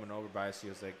kept coming over by us. He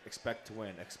was like, expect to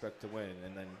win.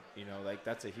 And then,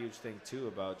 that's a huge thing too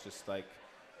about just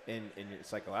in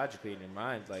psychologically in your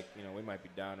mind, we might be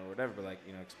down or whatever, but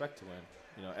expect to win.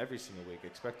 Every single week,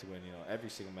 expect to win.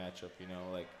 Every single matchup.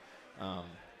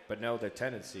 But know their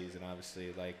tendencies, and obviously,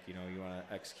 you want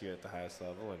to execute at the highest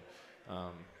level, and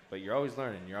but you're always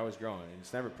learning, you're always growing, and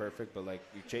it's never perfect, but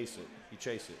you chase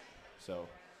it. So,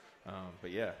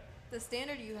 but yeah. The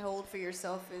standard you hold for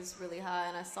yourself is really high,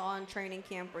 and I saw in training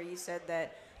camp where you said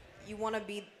that you want to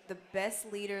be the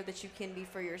best leader that you can be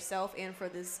for yourself and for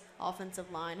this offensive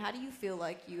line. How do you feel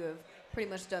like you have pretty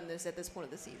much done this at this point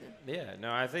of the season? Yeah,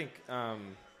 no, I think I've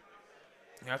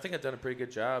done a pretty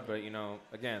good job, but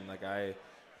again, like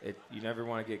you never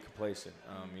want to get complacent.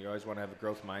 You always want to have a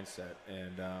growth mindset,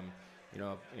 and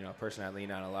a person I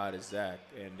lean on a lot is Zach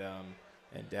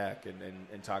and Dak,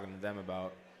 and talking to them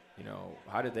about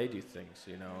how did they do things,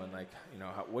 and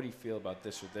what do you feel about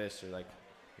this or this, or like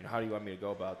how do you want me to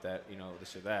go about that,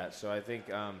 this or that. So I think,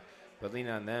 but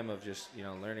leaning on them of just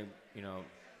learning,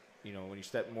 when you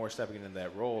stepping into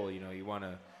that role, you want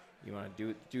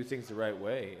to do things the right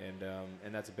way,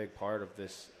 and that's a big part of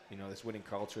this this winning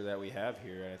culture that we have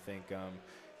here. And I think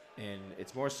and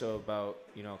it's more so about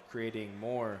creating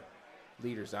more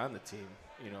leaders on the team,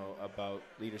 about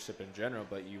leadership in general,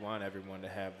 but you want everyone to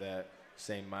have that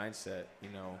same mindset,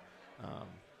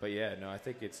 but yeah, no, I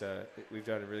think it's we've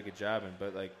done a really good job,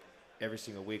 but like every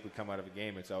single week we come out of a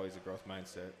game, it's always a growth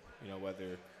mindset,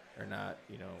 whether or not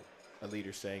a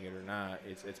leader saying it or not.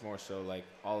 It's more so like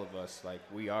all of us, like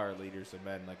we are leaders of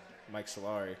men, like Mike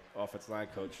Solari, offensive line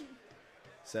coach,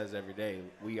 says every day,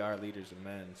 we are leaders of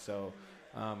men. So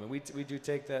and we do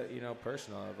take that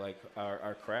personal, of like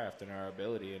our craft and our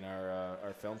ability and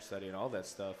our film study and all that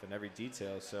stuff and every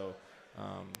detail. So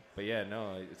but yeah,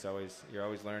 no, you're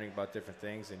always learning about different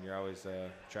things, and you're always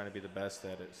trying to be the best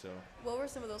at it. So what were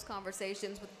some of those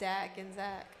conversations with Dak and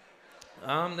Zach?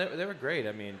 They were great.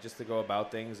 I mean, just to go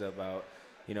about things about,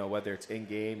 whether it's in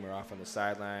game or off on the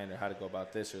sideline, or how to go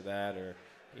about this or that, or,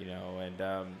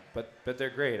 but they're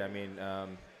great. I mean,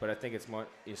 but I think it's more,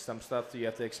 some stuff you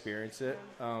have to experience it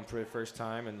for the first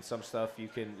time, and some stuff you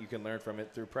can learn from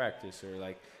it through practice, or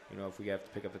like, if we have to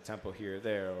pick up the tempo here or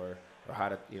there, or how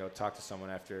to, talk to someone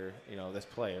after, this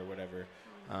play or whatever.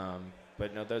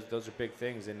 But no, those are big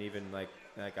things, and even like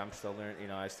I'm still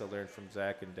learning. I still learn from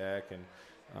Zach and Dak, and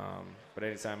but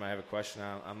anytime I have a question,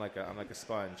 I'm like a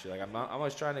sponge. Like I'm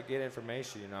always trying to get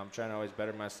information. I'm trying to always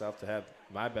better myself to have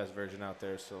my best version out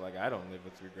there. So like I don't live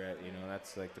with regret.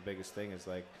 That's like the biggest thing is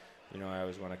like, I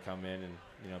always want to come in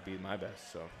and be my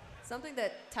best. So something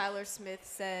that Tyler Smith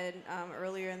said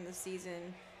earlier in the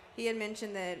season, he had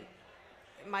mentioned that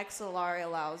Mike Solari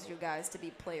allows you guys to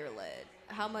be player-led.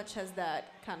 How much has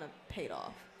that kind of paid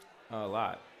off? A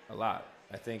lot.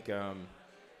 I think,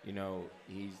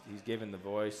 he's given the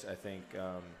voice, I think,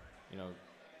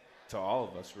 to all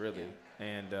of us, really. Yeah.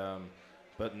 And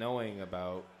but knowing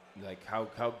about, like,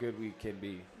 how good we can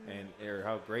be or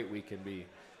how great we can be.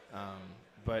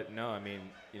 But, no, I mean,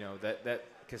 that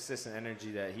consistent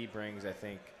energy that he brings, I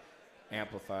think,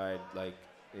 amplified, like,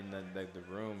 in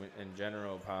the room in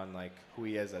general upon like who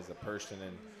he is as a person,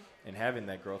 and having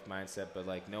that growth mindset, but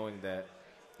like knowing that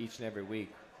each and every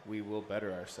week we will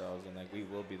better ourselves, and like we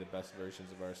will be the best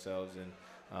versions of ourselves, and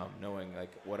knowing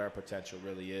like what our potential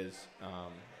really is.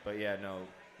 But yeah, no,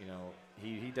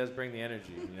 he does bring the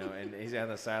energy, and he's on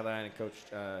the sideline, and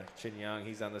Coach Chin Young,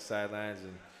 he's on the sidelines,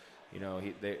 and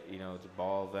it's a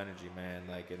ball of energy, man.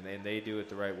 Like, and they do it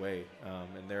the right way,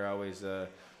 and they're always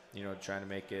trying to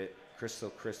make it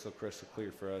crystal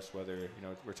clear for us, whether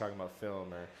we're talking about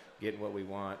film or getting what we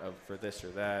want for this or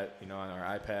that, on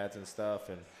our iPads and stuff,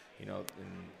 and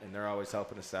and they're always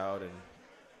helping us out, and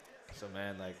so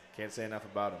man, like can't say enough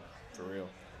about them, for real.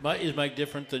 Is Mike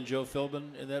different than Joe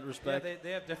Philbin in that respect? Yeah,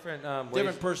 they have different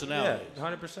different personalities. Yeah,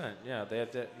 100%. Yeah, they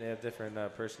have different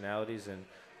personalities, and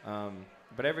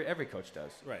but every coach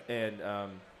does. Right. And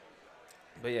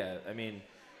but yeah, I mean,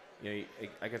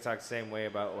 I can talk the same way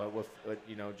about what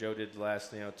Joe did the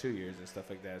last 2 years and stuff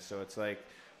like that. So it's like,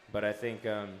 but I think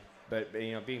but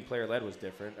being player led was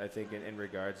different. I think in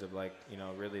regards of like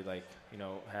really like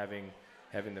having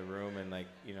the room and like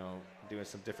doing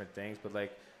some different things, but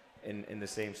like in the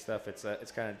same stuff,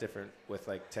 it's kind of different with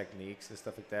like techniques and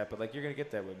stuff like that. But like you're gonna get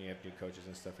that when you have new coaches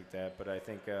and stuff like that. But I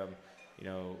think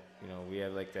we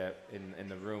have like that in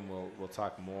the room. We'll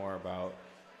talk more about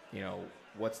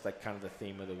what's like kind of the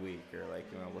theme of the week, or like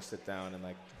we'll sit down and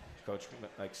like Coach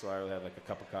like Solari will have like a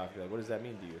cup of coffee, like what does that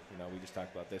mean to you? We just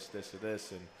talked about this or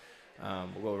this, and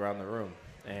we'll go around the room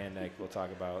and like we'll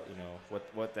talk about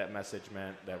what that message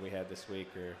meant that we had this week,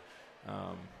 or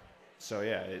so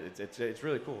yeah, it's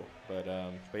really cool. But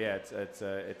yeah,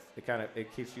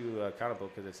 it keeps you accountable,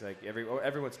 because it's like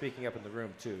everyone's speaking up in the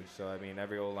room too. So I mean,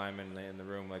 every old lineman in the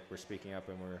room, like we're speaking up,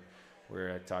 and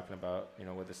we're talking about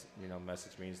what this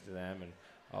message means to them and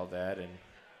all that,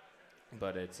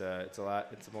 but it's a lot.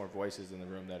 It's more voices in the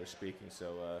room that are speaking,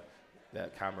 so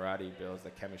that camaraderie builds,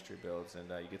 that chemistry builds, and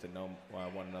you get to know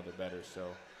one another better. So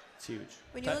It's huge.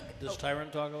 When you look, Does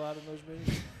Tyron talk a lot in those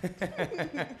meetings?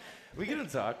 We get him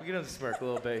to talk. We get him to smirk a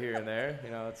little bit here and there. You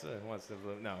know, it's once in a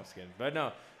blue. No, I'm just kidding. But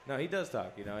no, he does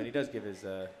talk. You know, and he does give his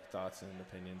thoughts and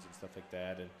opinions and stuff like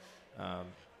that. And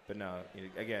but no,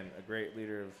 again, a great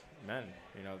leader of men.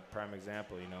 You know, prime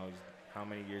example. You know, how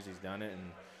many years he's done it,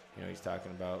 and you know, he's talking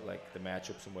about like the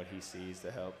matchups and what he sees to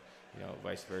help. You know,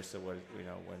 vice versa. What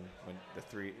when the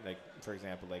three, like for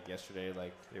example, like yesterday,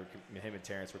 like him and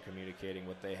Terrence were communicating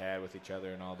what they had with each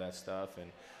other and all that stuff.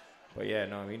 But yeah,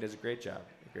 no, I mean, he does a great job.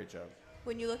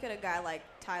 When you look at a guy like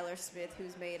Tyler Smith,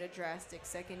 who's made a drastic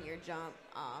second-year jump,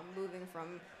 moving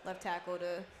from left tackle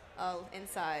to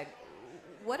inside,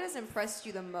 what has impressed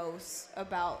you the most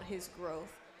about his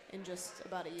growth in just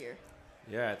about a year?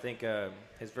 Yeah, I think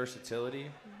his versatility.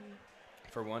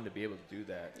 For one, to be able to do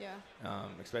that,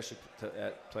 especially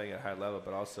playing at a high level,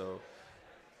 but also,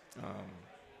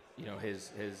 you know,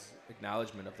 his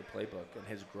acknowledgement of the playbook and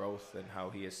his growth and how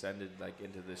he ascended like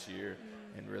into this year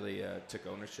and really took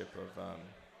ownership of,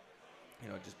 you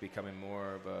know, just becoming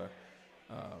more of a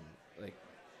like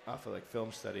off of like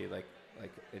film study, like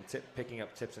picking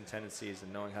up tips and tendencies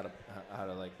and knowing how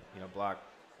to like, you know, block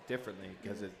differently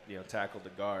because it, you know, tackle to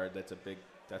guard. That's a big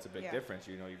difference.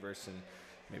 You know, you're versing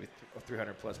maybe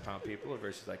 300 plus pound people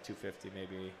versus like 250,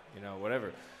 maybe, you know,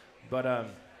 whatever. But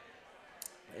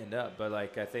but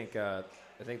like I think the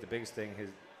biggest thing is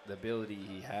the ability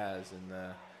he has and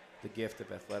the gift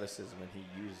of athleticism, and he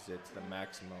uses it to the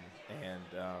maximum. And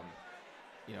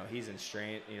you know, he's in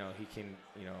strain. You know, he can,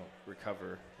 you know,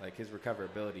 recover. Like his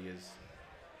recoverability is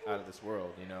out of this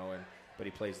world. You know, but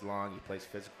he plays long. He plays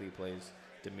physically. He plays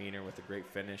demeanor with a great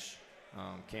finish.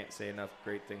 Can't say enough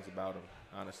great things about him,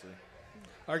 honestly.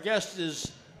 Our guest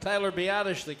is Tyler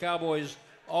Biadasz, the Cowboys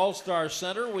All-Star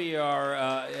Center. We are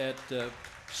at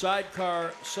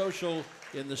Sidecar Social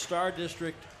in the Star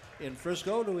District in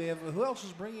Frisco. Who else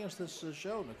is bringing us this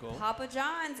show, Nicole? Papa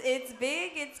John's. It's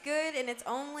big, it's good, and it's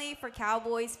only for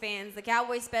Cowboys fans. The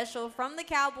Cowboys special from the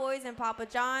Cowboys and Papa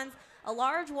John's. A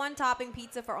large one-topping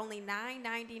pizza for only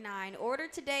 $9.99. Order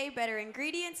today. Better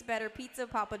ingredients, better pizza.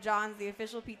 Papa John's, the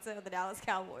official pizza of the Dallas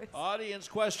Cowboys. Audience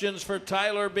questions for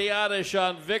Tyler Biadasz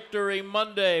on Victory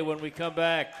Monday when we come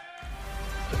back.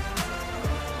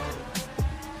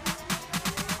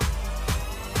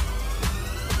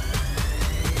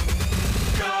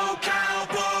 Go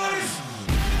Cowboys!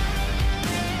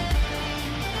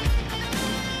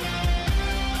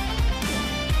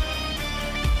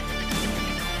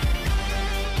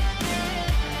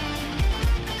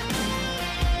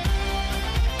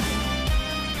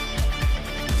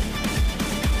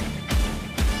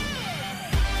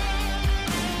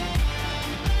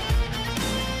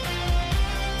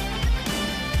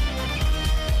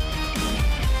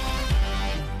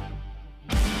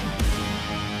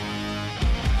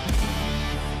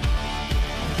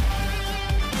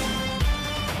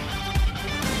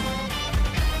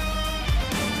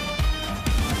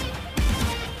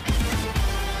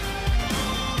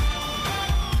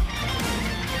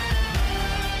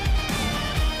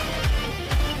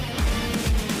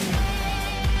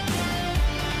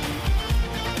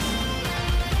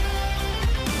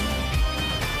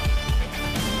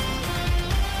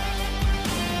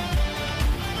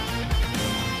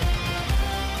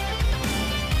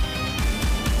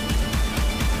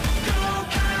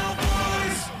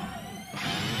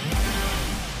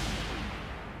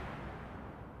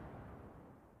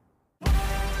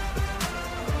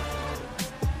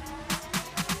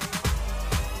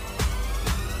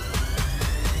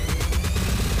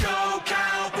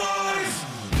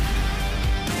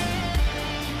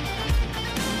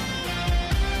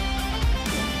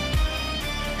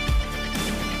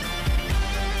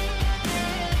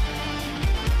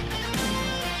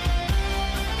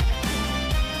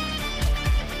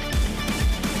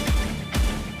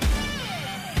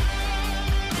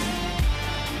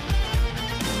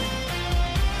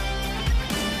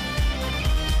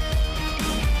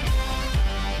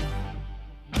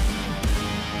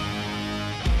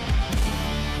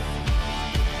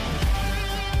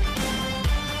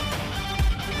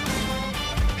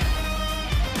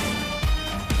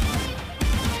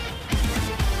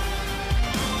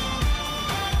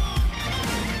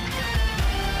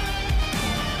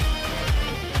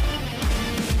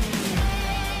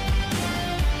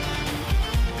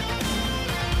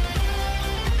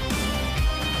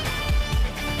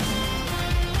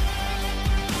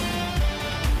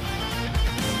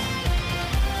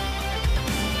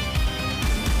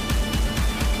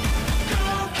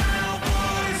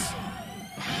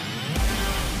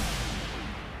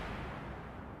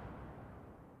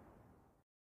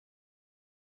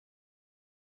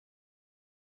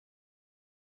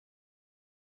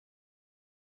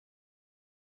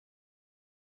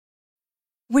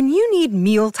 When you need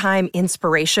mealtime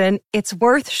inspiration, it's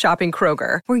worth shopping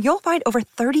Kroger, where you'll find over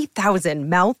 30,000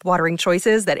 mouth-watering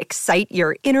choices that excite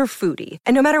your inner foodie.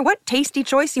 And no matter what tasty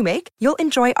choice you make, you'll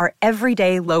enjoy our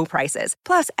everyday low prices,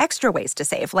 plus extra ways to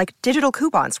save, like digital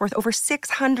coupons worth over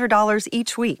 $600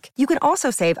 each week. You can also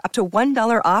save up to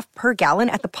 $1 off per gallon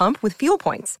at the pump with fuel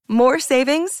points. More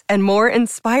savings and more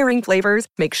inspiring flavors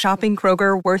make shopping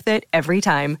Kroger worth it every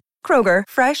time. Kroger,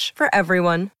 fresh for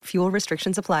everyone. Fuel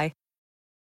restrictions apply.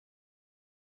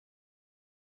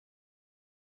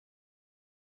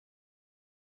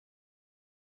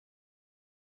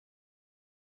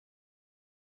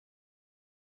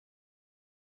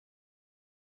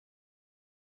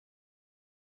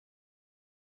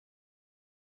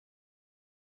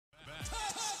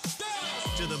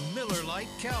 To the Miller Lite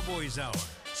Cowboys Hour,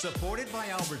 supported by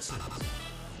Albertsons.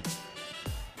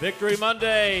 Victory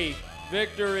Monday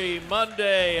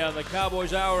on the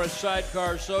Cowboys Hour at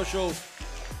Sidecar Social.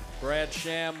 Brad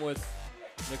Sham with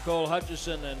Nicole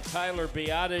Hutchison and Tyler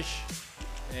Biadasz.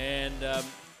 And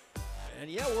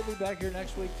yeah, we'll be back here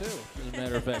next week, too, as a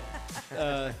matter of fact.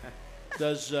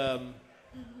 Does the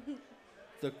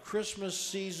Christmas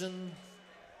season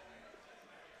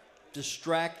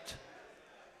distract?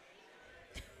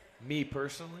 Me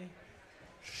personally?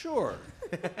 Sure.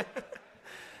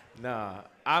 Nah,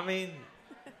 I mean,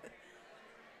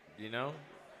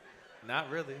 not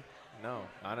really. No,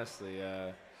 honestly,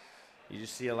 you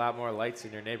just see a lot more lights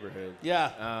in your neighborhood.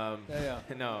 Yeah. Yeah.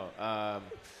 No,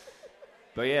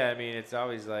 but yeah, I mean, it's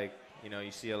always like, you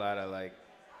see a lot of like,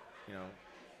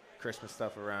 Christmas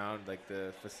stuff around like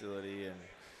the facility, and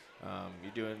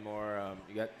you're doing more.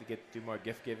 You get to do more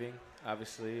gift giving,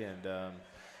 obviously, and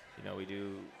we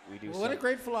do. Well, what a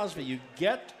great philosophy! You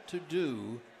get to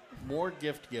do more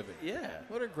gift giving. Yeah.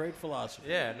 What a great philosophy.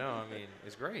 Yeah. No, I mean,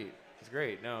 it's great. It's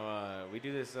great. No, we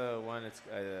do this one. It's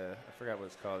I forgot what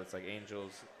it's called. It's like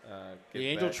Angels. The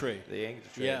Angel Tree. The Angel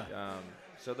Tree. Yeah.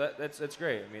 So that's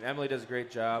great. I mean, Emily does a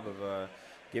great job of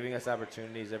giving us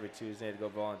opportunities every Tuesday to go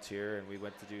volunteer, and we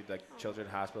went to do like children's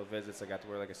hospital visits. I got to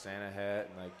wear like a Santa hat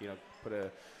and like put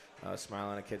a smile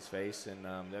on a kid's face, and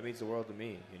that means the world to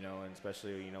me, and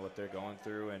especially what they're going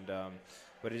through, and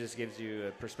but it just gives you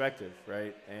a perspective,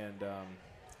 right? And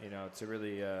to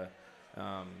really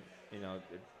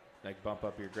like bump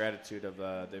up your gratitude of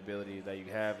the ability that you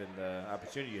have and the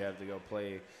opportunity you have to go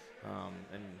play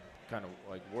and kind of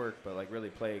like work, but like really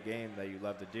play a game that you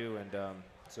love to do, and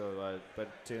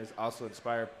but to also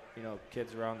inspire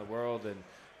kids around the world and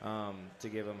to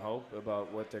give them hope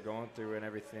about what they're going through and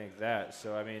everything like that.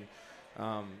 So, I mean,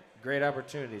 great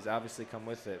opportunities obviously come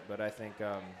with it, but I think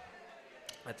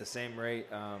at the same rate,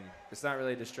 it's not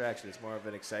really a distraction. It's more of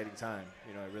an exciting time.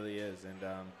 It really is. And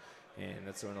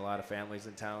that's when a lot of families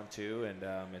in town, too, and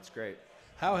it's great.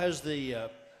 How has the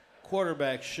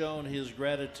quarterback shown his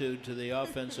gratitude to the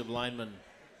offensive lineman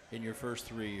in your first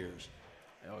 3 years?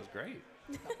 That was great.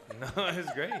 No, it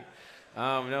was great.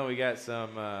 No, we got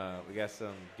some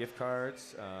gift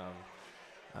cards.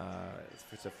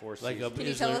 It's a four-season. Can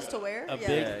you tell us to where?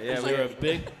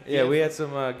 We had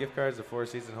some gift cards, a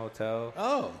Four-Season Hotel.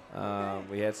 Oh. Okay.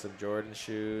 We had some Jordan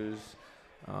shoes.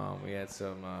 We had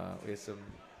some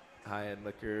high-end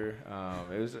liquor.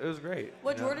 It was great.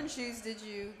 What Jordan shoes did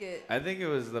you get? I think it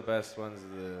was the best ones.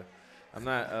 I'm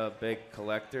not a big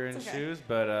collector in shoes,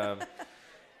 but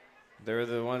they were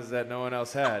the ones that no one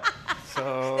else had.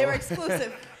 So they were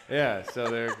exclusive. Yeah, so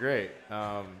they're great.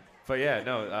 But yeah,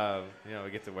 no, we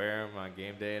get to wear them on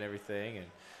game day and everything,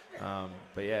 and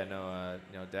but yeah, no,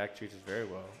 Dak treats us very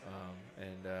well,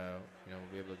 and we'll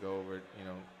be able to go over,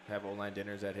 have O-line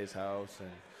dinners at his house,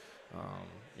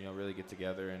 and really get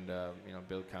together and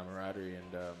build camaraderie,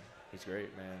 and he's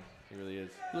great, man. He really is.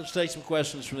 Let's take some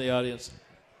questions from the audience.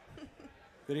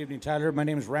 Good evening, Tyler. My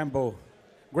name is Rambo.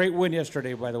 Great win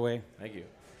yesterday, by the way. Thank you.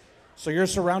 So you're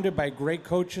surrounded by great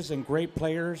coaches and great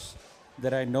players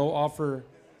that I know offer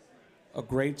a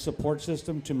great support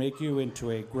system to make you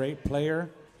into a great player.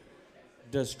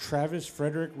 Does Travis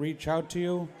Frederick reach out to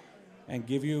you and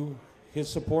give you his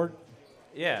support?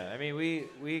 Yeah, I mean,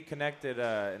 we connected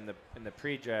in the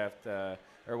pre-draft, or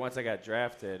once I got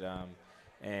drafted,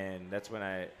 and that's when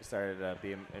I started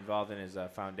being involved in his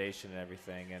foundation and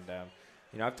everything.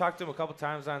 And I've talked to him a couple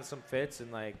times on some fits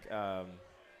and like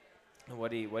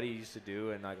what he used to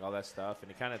do and like all that stuff. And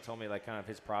he kind of told me like kind of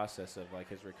his process of like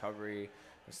his recovery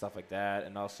and stuff like that,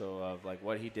 and also of like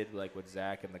what he did like with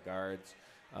Zach and the guards.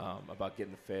 About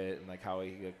getting the fit and like how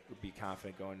he could be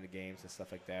confident going into games and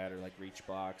stuff like that, or like reach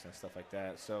blocks and stuff like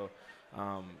that. So,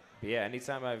 but yeah,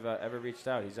 anytime I've ever reached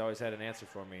out, he's always had an answer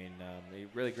for me, and he's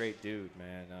a really great dude,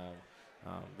 man.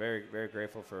 very, very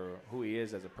grateful for who he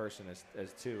is as a person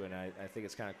as too, and I think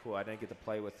it's kind of cool. I didn't get to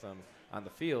play with him on the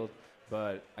field,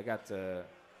 but I got to,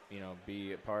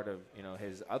 be a part of,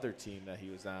 his other team that he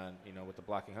was on, with the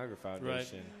Blocking Hunger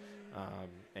Foundation.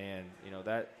 Right.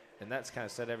 And that's kind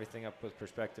of set everything up with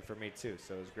perspective for me too.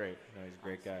 So it was great. He's a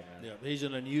great guy, man. Yeah, he's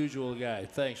an unusual guy.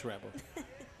 Thanks, Rambo.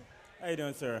 How you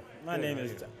doing, sir? My name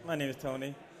is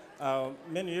Tony.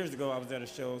 Many years ago, I was at a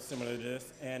show similar to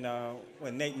this, and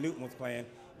when Nate Newton was playing,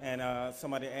 and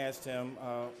somebody asked him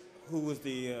who was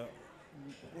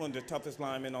one of the toughest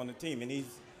linemen on the team, and he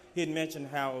had mentioned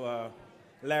how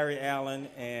Larry Allen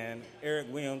and Eric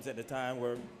Williams at the time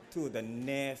were two of the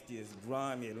nastiest,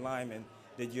 grimy linemen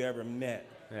that you ever met.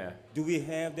 Yeah. Do we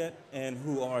have that, and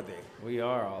who are they? We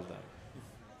are all them.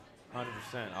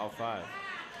 100%, all 5.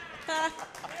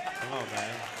 Come on,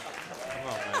 man.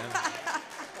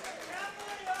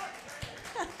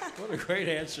 What a great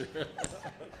answer.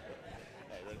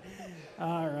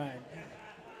 All right.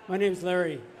 My name's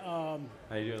Larry. How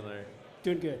you doing, Larry?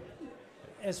 Doing good.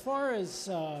 As far as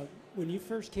when you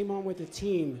first came on with the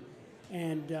team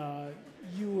and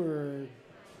you were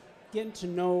getting to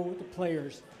know the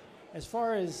players, as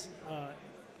far as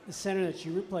the center that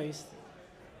you replaced,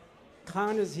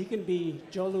 kind as he can be,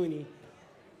 Joe Looney,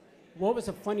 what was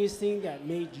the funniest thing that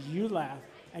made you laugh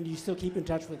and you still keep in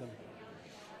touch with him?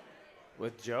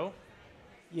 With Joe?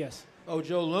 Yes. Oh,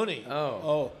 Joe Looney.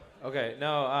 Oh. Okay.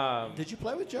 No. Did you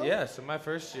play with Joe? Yeah. So my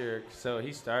first year, so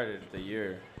he started the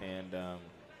year, and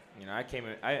I came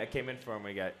in for him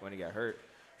when he got hurt,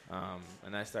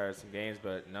 and I started some games.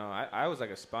 But no, I was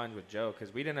like a sponge with Joe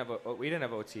because we didn't have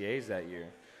OTAs that year.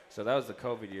 So that was the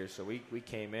COVID year. So we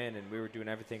came in and we were doing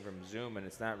everything from Zoom, and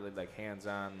it's not really like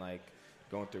hands-on, like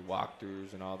going through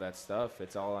walkthroughs and all that stuff.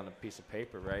 It's all on a piece of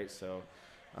paper, right? So,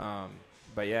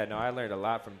 but yeah, no, I learned a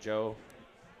lot from Joe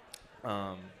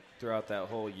throughout that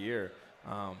whole year.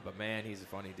 But man, he's a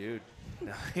funny dude.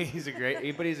 No, he's a great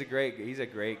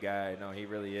guy. No, he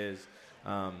really is.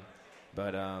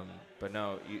 But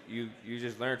no, you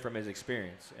just learn from his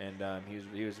experience, and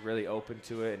he was really open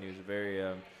to it, and he was a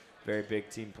very big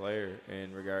team player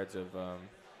in regards of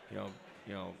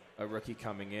a rookie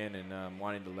coming in and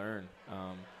wanting to learn.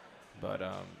 But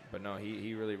no,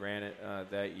 he really ran it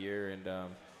that year, and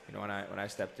when I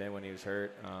stepped in when he was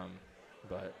hurt.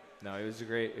 But no, it was a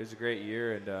great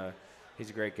year, and he's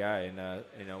a great guy.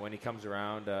 And when he comes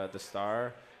around, the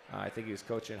Star, I think he was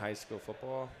coaching high school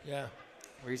football. Yeah.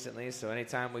 Recently, so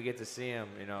anytime we get to see him,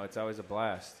 it's always a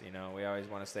blast. We always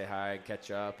want to say hi, catch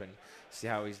up, and see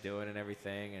how he's doing and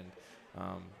everything. And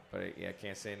but I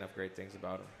can't say enough great things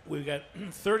about him. We've got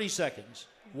 30 seconds.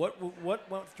 What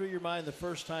went through your mind the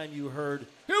first time you heard,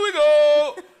 "Here we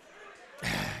go"?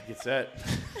 Get set.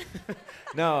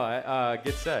 No,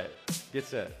 get set. Get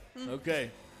set.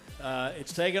 Okay.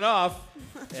 It's taken off,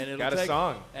 and it'll got a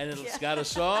song, it's got a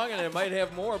song, and it might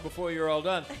have more before you're all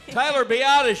done. Tyler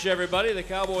Biadasz, everybody, the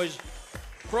Cowboys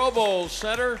Pro Bowl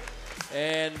center,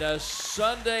 and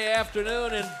Sunday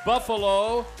afternoon in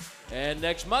Buffalo, and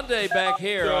next Monday back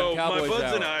here on Cowboys my buds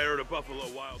Hour. and I are the Buffalo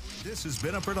Wild. This has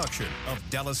been a production of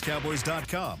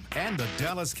DallasCowboys.com and the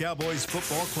Dallas Cowboys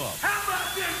Football Club. How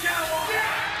about this, Cowboys?